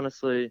was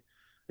honestly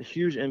a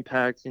huge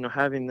impact,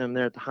 having them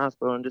there at the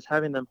hospital and just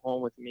having them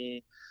home with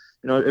me.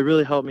 It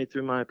really helped me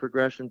through my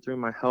progression, through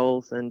my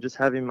health, and just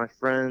having my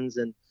friends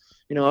and,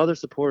 other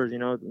supporters.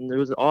 It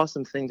was an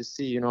awesome thing to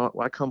see.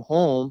 I come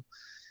home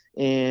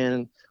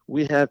And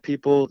we have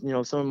people,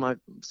 some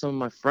of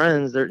my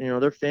friends,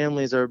 their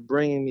families are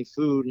bringing me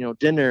food,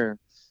 dinner,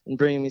 and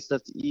bringing me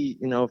stuff to eat,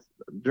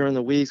 during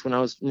the weeks when I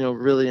was,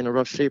 really in a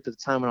rough shape at the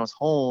time when I was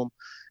home,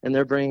 and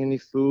they're bringing me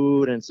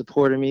food and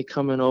supporting me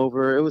coming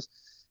over.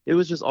 It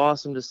was just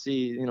awesome to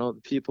see,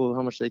 the people,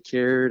 how much they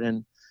cared.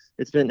 And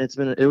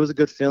it was a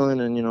good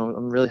feeling. And,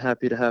 I'm really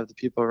happy to have the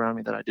people around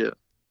me that I do.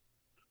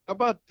 How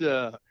about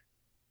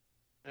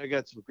I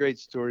got some great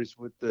stories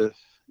with the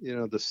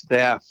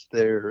staff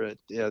there at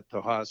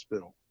the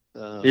hospital.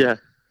 Yeah.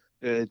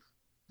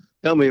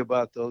 Tell me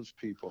about those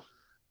people.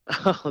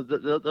 Oh,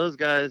 those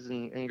guys,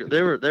 and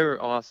they were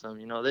awesome.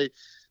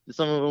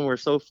 Some of them were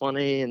so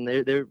funny, and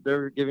they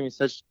were giving me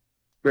such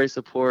great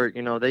support.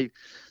 They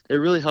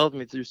really helped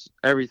me through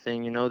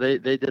everything. They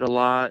did a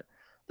lot.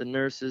 The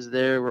nurses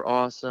there were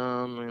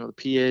awesome. The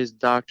PAs,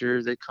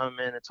 doctors, they come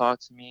in and talk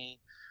to me.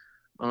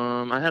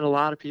 I had a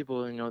lot of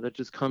people, that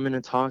just come in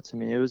and talk to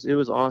me. It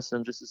was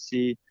awesome just to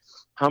see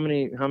how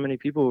many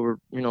people were,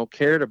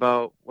 cared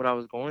about what I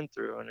was going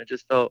through, and it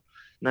just felt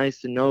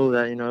nice to know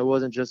that, it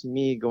wasn't just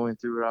me going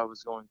through what I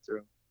was going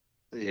through.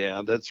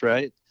 Yeah, that's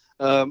right.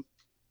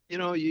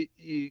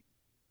 You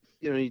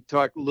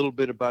talk a little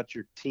bit about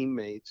your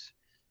teammates.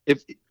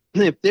 If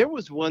there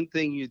was one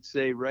thing you'd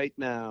say right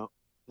now,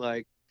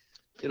 like,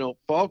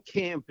 fall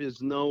camp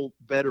is no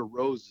bed of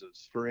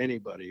roses for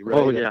anybody, right?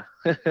 Oh yeah.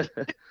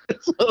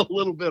 It's a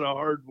little bit of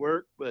hard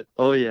work, but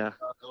oh yeah.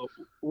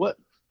 What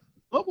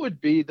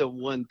would be the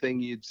one thing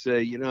you'd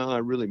say, I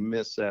really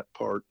miss that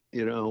part,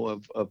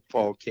 of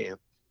fall camp?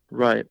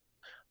 Right.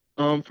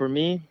 For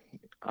me,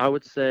 I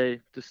would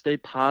say to stay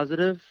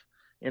positive,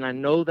 and I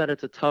know that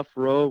it's a tough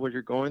road what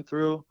you're going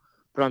through,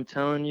 but I'm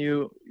telling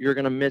you, you're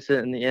gonna miss it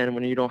in the end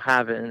when you don't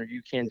have it and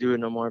you can't do it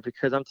no more.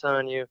 Because I'm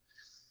telling you,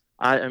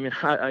 I mean,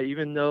 I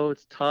even though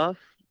it's tough,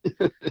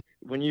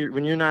 when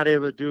you're not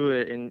able to do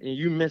it and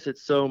you miss it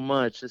so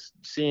much, just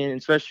seeing,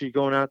 especially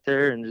going out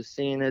there and just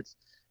seeing it's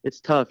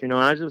tough.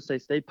 I just would say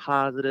stay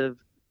positive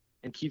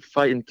and keep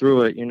fighting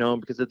through it.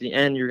 Because at the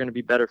end you're gonna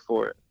be better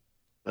for it.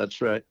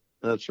 That's right.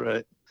 That's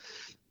right.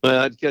 Well,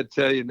 I've got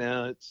to tell you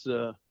now, it's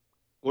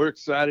we're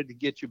excited to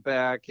get you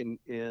back,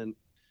 and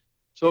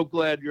so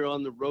glad you're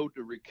on the road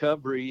to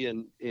recovery,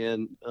 and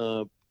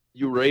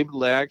you were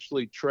able to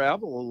actually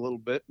travel a little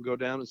bit and go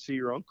down and see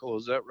your uncle.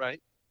 Is that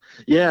right?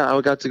 Yeah,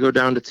 I got to go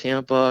down to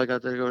Tampa. I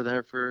got to go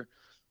there for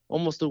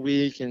almost a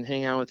week and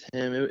hang out with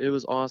him. It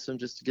was awesome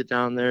just to get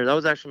down there. That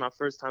was actually my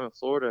first time in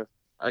Florida,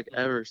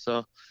 ever.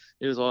 So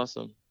it was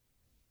awesome.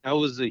 How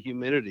was the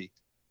humidity?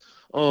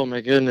 Oh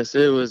my goodness,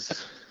 it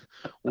was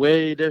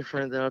way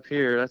different than up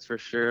here. That's for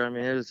sure. I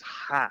mean, it was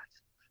hot.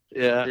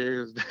 Yeah, it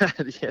was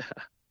bad. Yeah.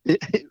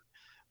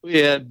 we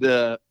had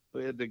the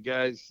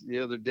guys the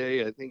other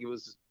day. I think it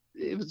was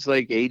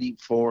like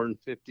 84 and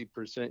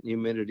 50%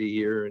 humidity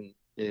here,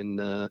 and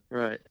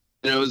right.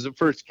 It was the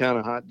first kind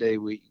of hot day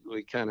we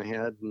kind of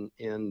had,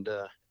 and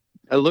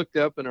I looked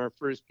up in our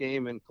first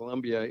game in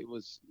Columbia. It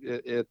was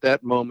at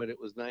that moment it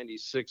was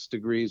 96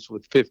 degrees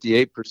with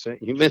 58%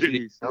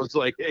 humidity. I was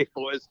like, "Hey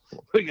boys,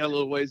 we got a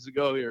little ways to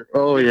go here."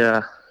 Oh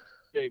yeah.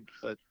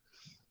 But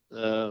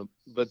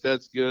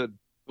that's good.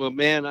 Well,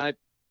 man,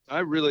 I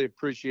really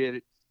appreciate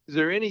it. Is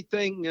there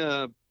anything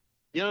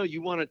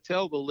you want to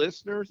tell the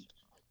listeners?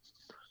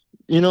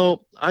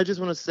 I just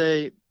want to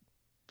say,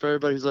 for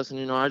everybody who's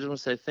listening, I just want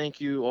to say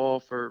thank you all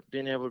for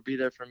being able to be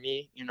there for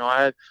me.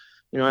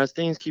 As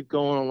things keep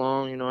going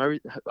along,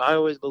 I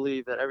always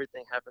believe that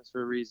everything happens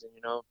for a reason.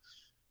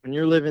 When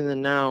you're living the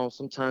now,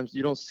 sometimes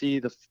you don't see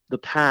the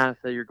path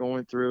that you're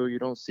going through. You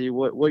don't see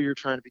what you're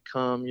trying to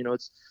become.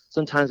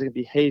 Sometimes it can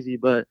be hazy,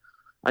 but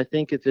I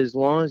think if as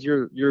long as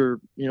you're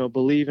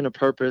believe in a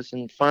purpose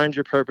and find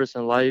your purpose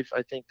in life,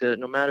 I think that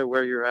no matter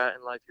where you're at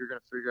in life, you're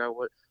gonna figure out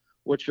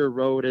what your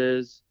road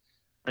is.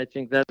 I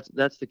think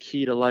that's the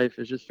key to life,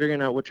 is just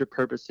figuring out what your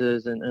purpose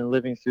is and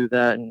living through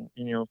that, and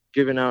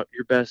giving out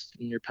your best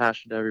and your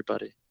passion to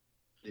everybody.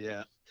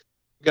 Yeah,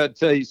 got to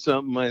tell you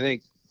something. I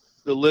think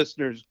the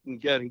listeners can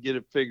get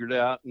it figured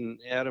out, and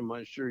Adam,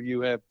 I'm sure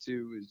you have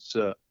too. Is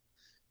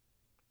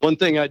one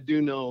thing I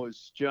do know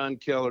is John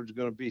Keller is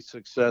going to be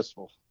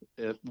successful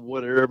at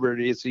whatever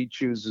it is he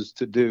chooses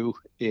to do,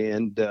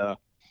 and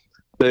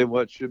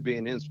what should be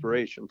an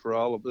inspiration for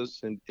all of us,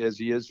 and as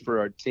he is for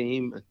our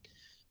team.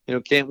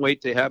 Can't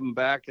wait to have him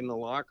back in the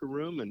locker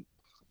room and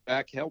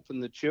back helping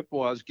the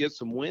Chippewas get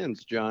some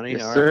wins, Johnny.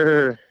 Yes,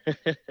 sir.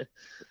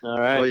 All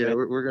right. Oh, yeah,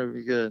 we're going to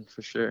be good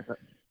for sure.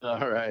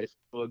 All right.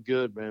 Well,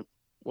 good, man.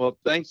 Well,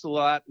 thanks a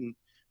lot, and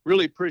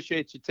really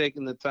appreciate you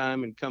taking the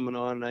time and coming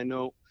on. And I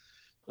know,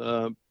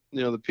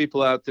 the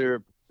people out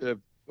there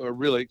are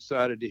really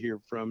excited to hear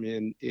from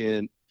you.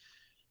 And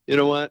you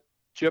know what?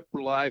 Chip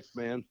for life,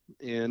 man.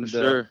 And, for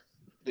sure.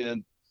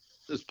 And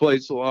this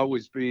place will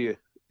always be,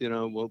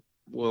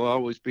 we'll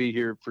always be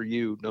here for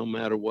you no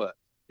matter what.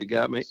 You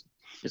got me?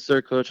 Yes,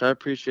 sir, Coach. I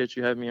appreciate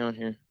you having me on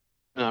here.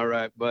 All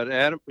right. But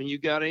Adam, you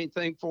got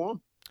anything for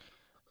him?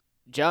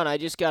 John, I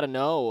just got to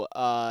know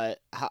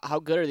how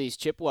good are these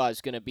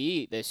Chippewas going to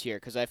be this year?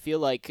 Because I feel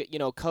like,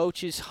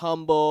 Coach is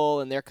humble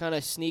and they're kind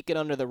of sneaking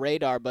under the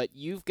radar, but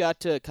you've got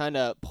to kind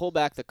of pull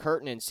back the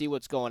curtain and see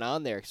what's going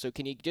on there. So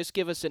can you just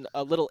give us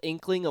a little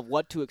inkling of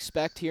what to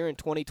expect here in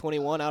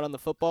 2021 out on the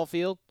football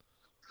field?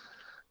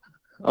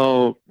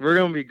 Oh, we're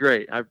gonna be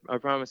great. I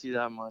promise you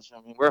that much.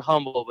 I mean, we're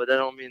humble, but that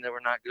don't mean that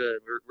we're not good.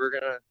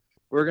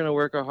 We're gonna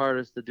work our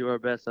hardest to do our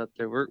best out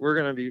there. We're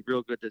gonna be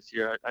real good this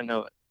year. I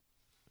know it.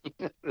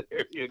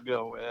 There you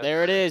go, man.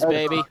 There it is,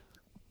 baby.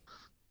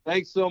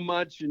 Thanks so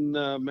much, and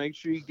make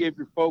sure you give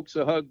your folks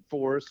a hug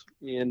for us.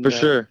 And For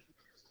sure.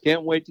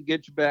 Can't wait to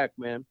get you back,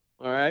 man.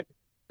 All right?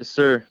 Yes,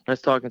 sir.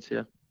 Nice talking to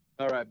you.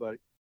 All right, buddy.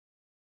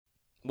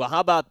 Well,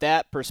 how about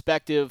that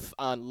perspective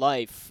on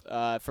life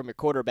from your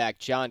quarterback,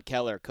 John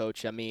Keller,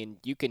 Coach? I mean,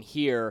 you can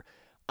hear,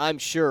 I'm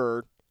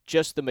sure,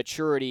 just the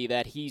maturity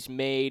that he's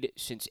made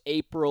since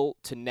April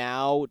to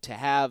now, to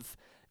have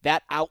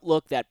that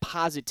outlook, that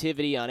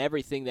positivity on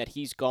everything that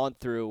he's gone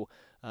through.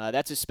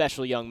 That's a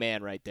special young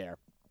man right there.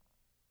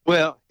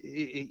 Well,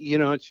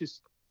 it's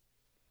just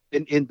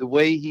in the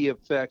way he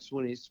affects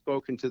when he's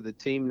spoken to the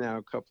team now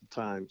a couple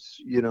times,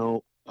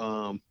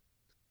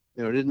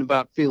 it isn't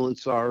about feeling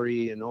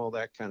sorry and all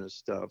that kind of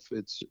stuff.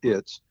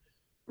 It's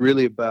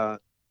really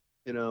about,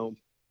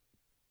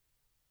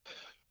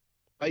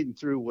 fighting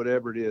through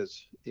whatever it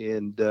is.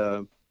 And,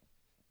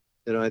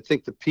 I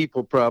think the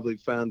people probably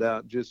found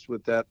out just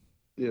with that,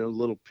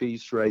 little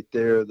piece right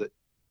there that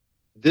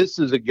this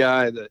is a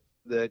guy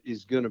that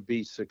is going to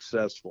be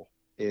successful.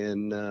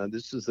 And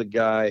this is a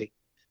guy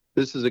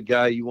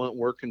you want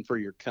working for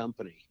your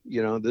company.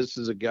 This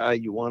is a guy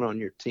you want on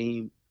your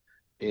team.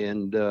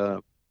 And,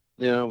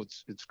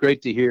 it's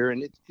great to hear.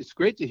 And it's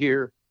great to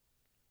hear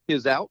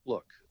his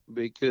outlook,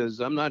 because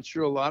I'm not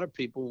sure a lot of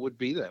people would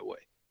be that way.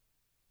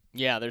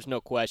 Yeah, there's no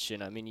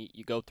question. I mean,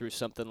 you go through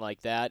something like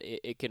that,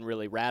 it can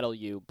really rattle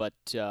you. But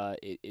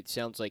it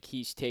sounds like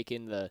he's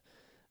taken the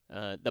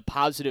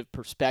positive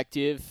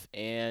perspective,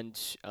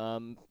 and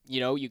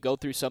you go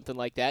through something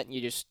like that, and you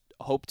just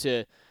hope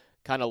to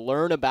kind of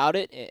learn about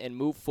it and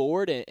move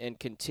forward and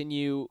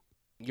continue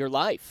your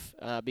life,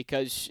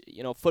 because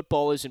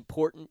football is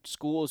important,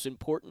 school is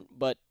important,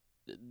 but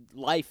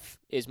life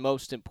is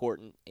most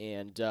important.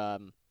 And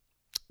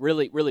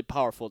really, really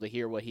powerful to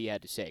hear what he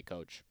had to say,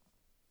 Coach.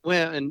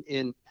 Well,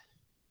 and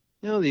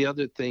the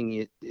other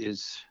thing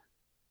is,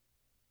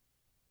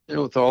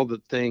 with all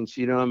the things,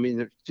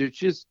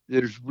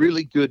 there's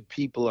really good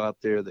people out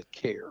there that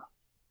care.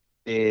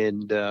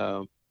 And,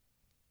 I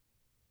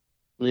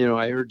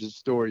heard the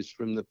stories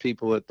from the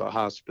people at the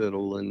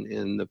hospital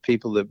and the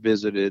people that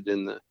visited,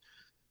 and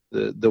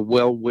the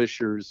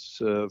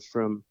well-wishers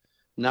from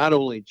not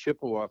only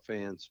Chippewa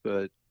fans,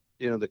 but,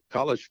 the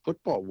college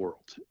football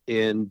world.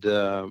 And,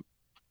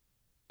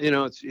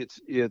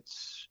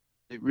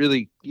 it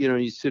really,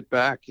 you sit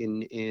back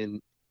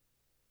and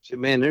say,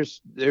 man,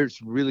 there's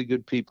really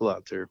good people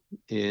out there.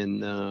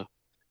 And,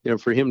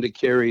 for him to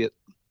carry it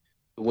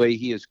the way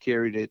he has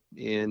carried it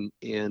and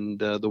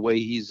the way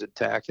he's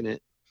attacking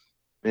it,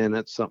 man,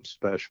 that's something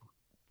special.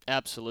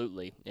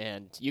 Absolutely.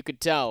 And you could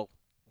tell,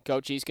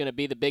 Coach, he's going to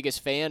be the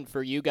biggest fan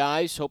for you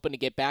guys, hoping to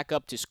get back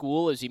up to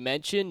school, as you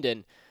mentioned,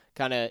 and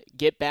kind of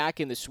get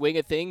back in the swing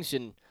of things,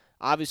 and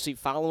obviously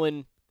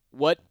following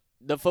what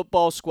the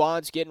football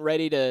squad's getting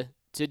ready to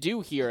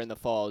do here in the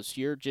falls.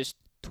 You're just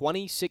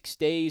 26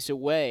 days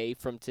away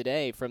from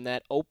today from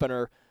that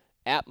opener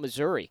at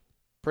Missouri.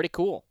 Pretty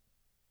cool.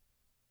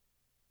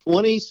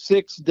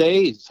 26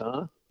 days,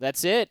 huh?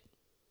 That's it.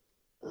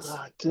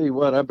 I tell you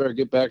what, I better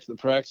get back to the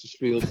practice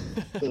field.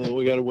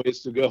 We got a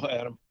ways to go,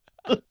 Adam.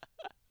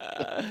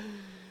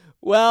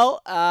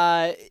 Well,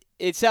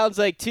 it sounds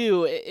like,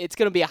 too, it's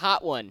going to be a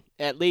hot one,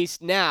 at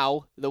least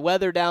now. The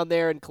weather down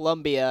there in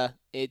Columbia,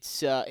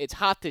 it's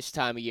hot this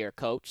time of year,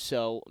 Coach.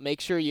 So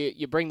make sure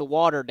you bring the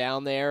water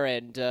down there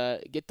and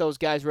get those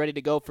guys ready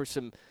to go for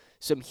some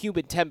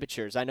humid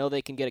temperatures. I know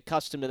they can get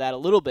accustomed to that a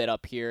little bit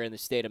up here in the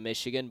state of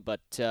Michigan, but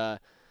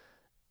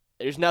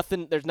there's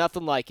nothing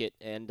like it,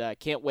 and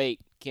can't wait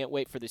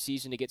for the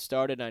season to get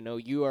started. I know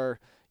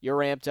you're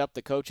ramped up,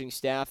 the coaching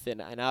staff,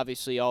 and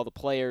obviously all the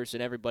players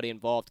and everybody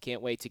involved.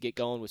 Can't wait to get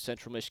going with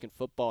Central Michigan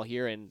football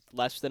here in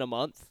less than a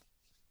month.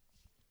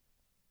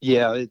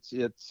 Yeah,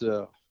 it's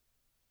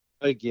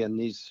again,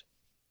 these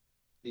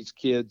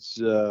kids,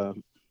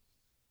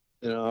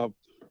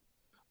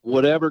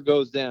 whatever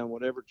goes down,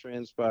 whatever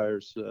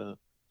transpires,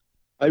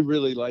 I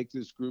really like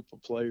this group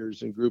of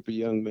players and group of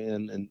young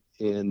men,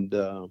 and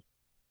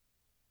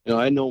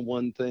I know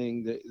one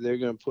thing, that they're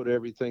going to put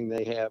everything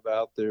they have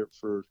out there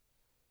for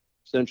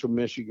Central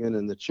Michigan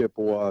and the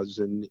Chippewas,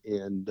 and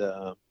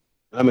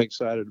I'm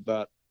excited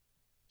about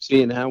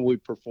seeing how we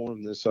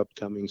perform this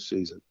upcoming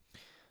season.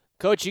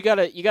 Coach, you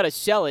gotta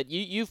sell it.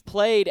 You've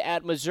played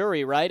at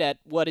Missouri, right? At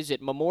what is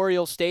it,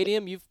 Memorial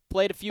Stadium? You've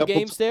played a few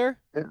games there.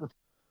 Yeah.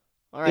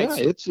 All right.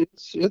 Yeah,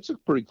 it's a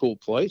pretty cool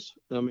place.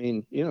 I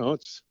mean,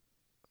 it's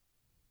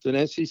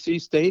an SEC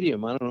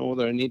stadium. I don't know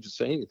whether I need to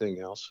say anything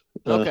else.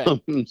 Okay.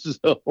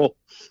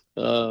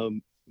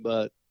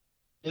 But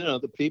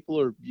the people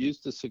are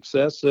used to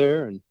success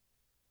there, and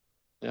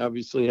they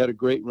obviously had a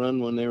great run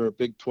when they were a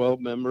Big 12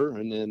 member,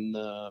 and then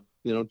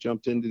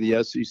jumped into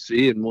the SEC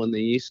and won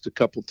the East a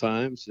couple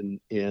times,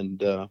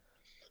 and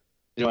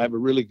have a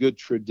really good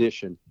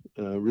tradition,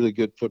 really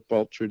good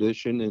football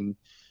tradition,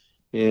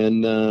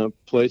 and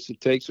place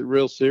that takes it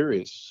real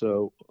serious.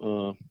 So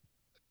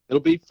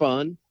it'll be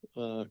fun.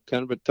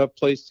 Kind of a tough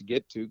place to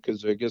get to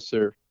because I guess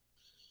they're,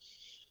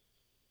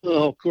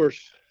 of course,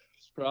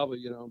 it's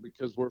probably,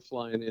 because we're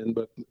flying in,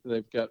 but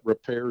they've got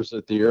repairs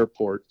at the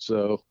airport.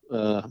 So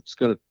it's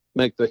going to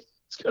make the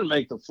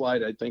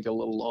flight, I think, a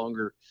little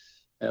longer,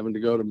 having to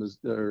go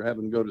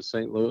to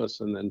St. Louis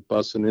and then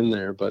bussing in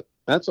there. But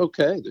that's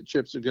okay. The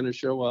Chips are going to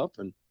show up,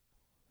 and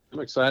I'm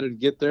excited to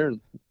get there and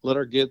let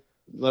our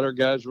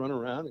guys run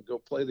around and go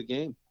play the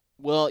game.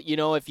 Well,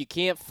 if you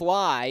can't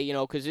fly,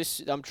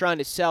 because I'm trying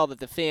to sell that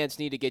the fans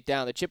need to get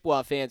down. The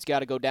Chippewa fans got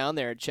to go down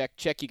there and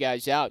check you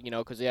guys out,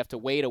 because they have to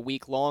wait a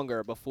week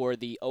longer before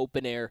the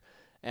open air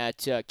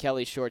at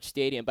Kelly Short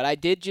Stadium. But I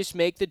did just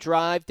make the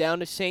drive down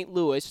to St.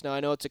 Louis. Now,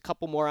 I know it's a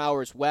couple more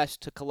hours west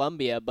to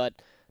Columbia, but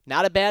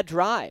not a bad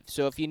drive.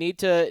 So if you need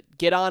to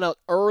get on an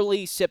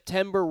early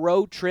September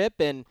road trip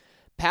and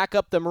pack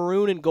up the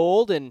maroon and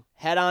gold and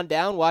head on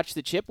down, watch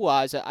the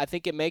Chippewas, I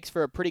think it makes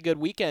for a pretty good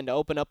weekend to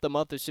open up the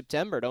month of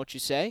September, don't you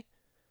say?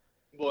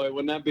 Boy,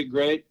 wouldn't that be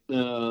great?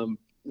 Traveling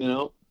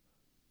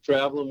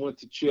with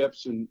the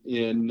Chips and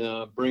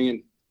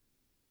bringing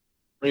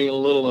a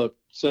little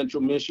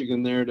Central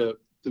Michigan there to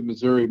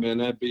Missouri, man,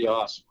 that'd be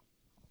awesome.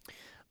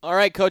 All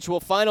right, Coach. Well,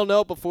 final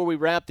note before we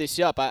wrap this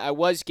up. I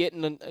was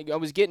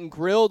getting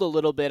grilled a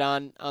little bit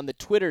on the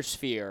Twitter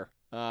sphere,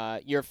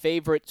 your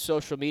favorite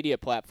social media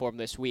platform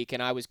this week,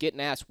 and I was getting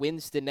asked,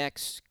 when's the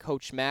next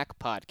Coach Mac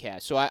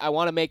podcast? So I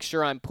want to make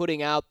sure I'm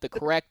putting out the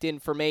correct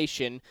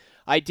information.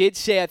 I did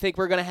say I think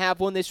we're going to have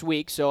one this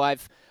week, so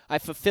I've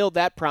fulfilled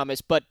that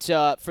promise. But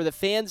for the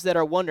fans that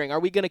are wondering, are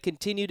we going to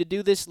continue to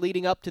do this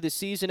leading up to the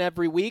season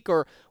every week,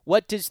 or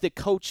what does the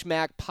Coach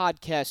Mac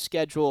podcast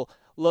schedule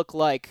look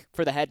like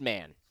for the head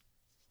man?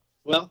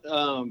 Well,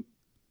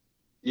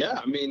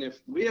 yeah, I mean, if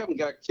we haven't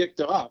got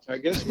kicked off, I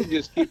guess we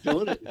just keep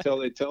doing it until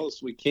they tell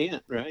us we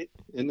can't, right?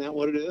 Isn't that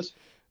what it is?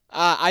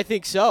 I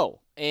think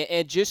so.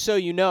 And just so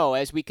you know,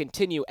 as we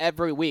continue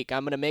every week,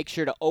 I'm going to make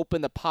sure to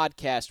open the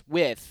podcast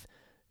with,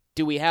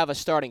 do we have a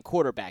starting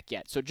quarterback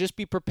yet? So just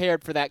be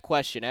prepared for that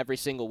question every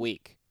single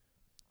week.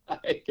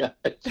 I got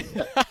it.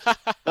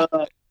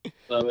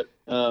 Love it.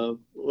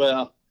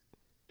 Well,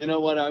 you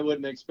know what? I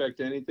wouldn't expect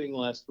anything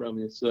less from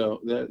you,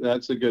 so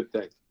that's a good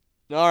thing.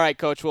 All right,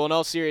 Coach. Well, in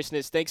all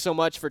seriousness, thanks so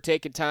much for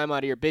taking time out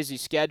of your busy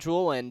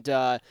schedule and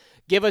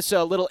give us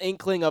a little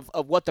inkling of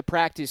what the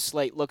practice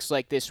slate looks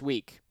like this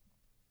week.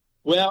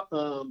 Well,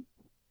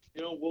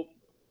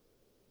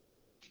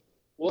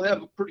 we'll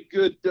have a pretty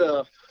good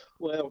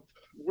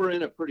we're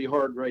in it pretty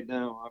hard right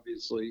now,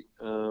 obviously.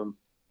 We'll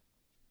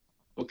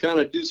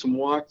kind of do some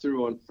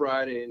walkthrough on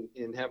Friday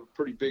and have a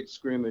pretty big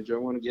scrimmage. I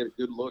want to get a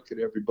good look at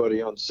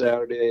everybody on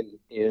Saturday,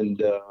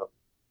 and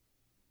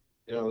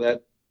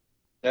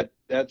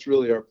that's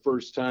really our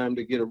first time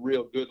to get a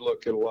real good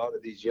look at a lot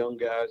of these young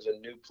guys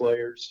and new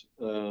players.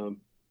 We'll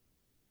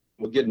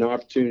get an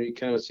opportunity to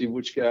kind of see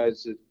which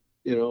guys that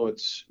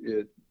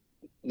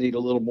need a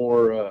little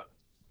more a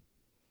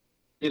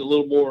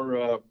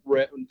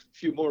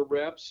few more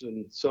reps,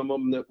 and some of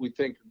them that we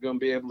think are going to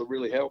be able to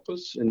really help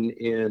us and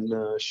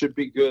should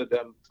be good.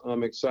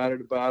 I'm excited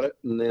about it.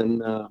 And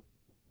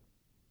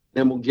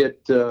then we'll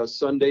get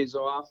Sundays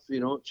off,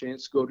 a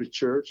chance to go to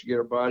church, get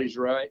our bodies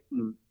right,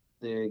 and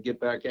get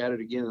back at it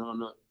again on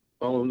the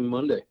following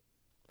Monday.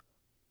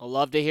 I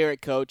love to hear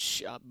it,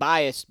 Coach.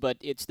 Biased, but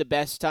it's the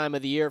best time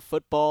of the year.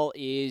 Football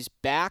is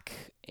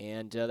back,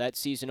 and that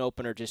season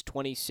opener just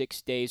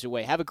 26 days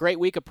away. Have a great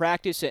week of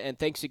practice, and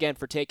thanks again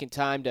for taking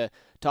time to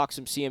talk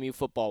some CMU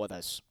football with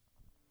us.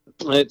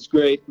 It's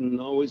great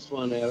and always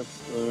fun, Adam.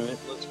 All right,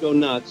 let's go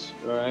nuts.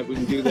 All right, we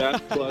can do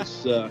that.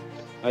 Plus,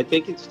 I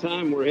think it's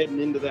time we're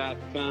heading into that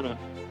kind of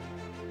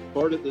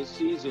part of the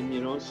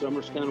season.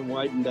 Summer's kind of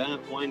winding down,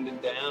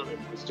 and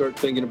we start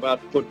thinking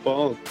about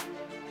football.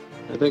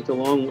 I think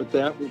along with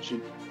that, we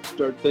should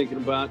start thinking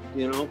about,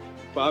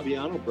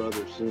 Fabiano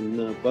brothers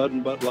and Bud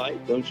and Bud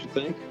Light, don't you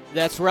think?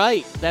 That's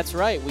right.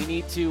 We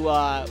need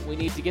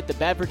to get the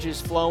beverages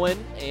flowing,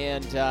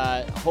 and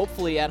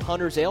hopefully at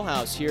Hunter's Ale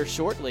House here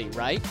shortly,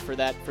 right? For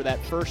that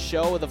first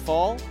show of the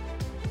fall.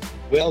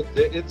 Well,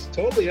 it's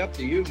totally up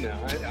to you now.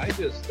 I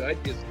just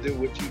do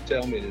what you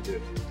tell me to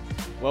do.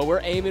 Well,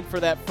 we're aiming for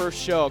that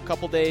first show a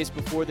couple days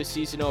before the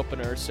season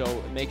opener,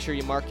 so make sure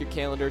you mark your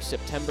calendar,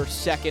 September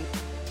 2nd.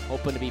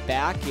 Hoping to be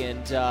back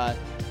and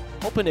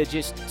hoping to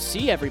just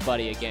see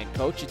everybody again,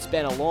 Coach. It's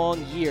been a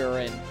long year,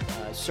 and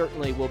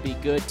certainly will be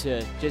good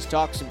to just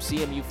talk some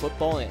CMU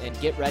football and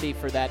get ready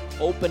for that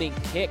opening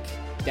kick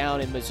down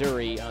in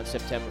Missouri on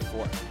September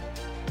 4th.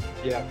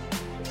 Yeah,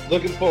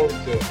 looking forward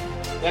to it.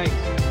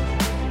 Thanks.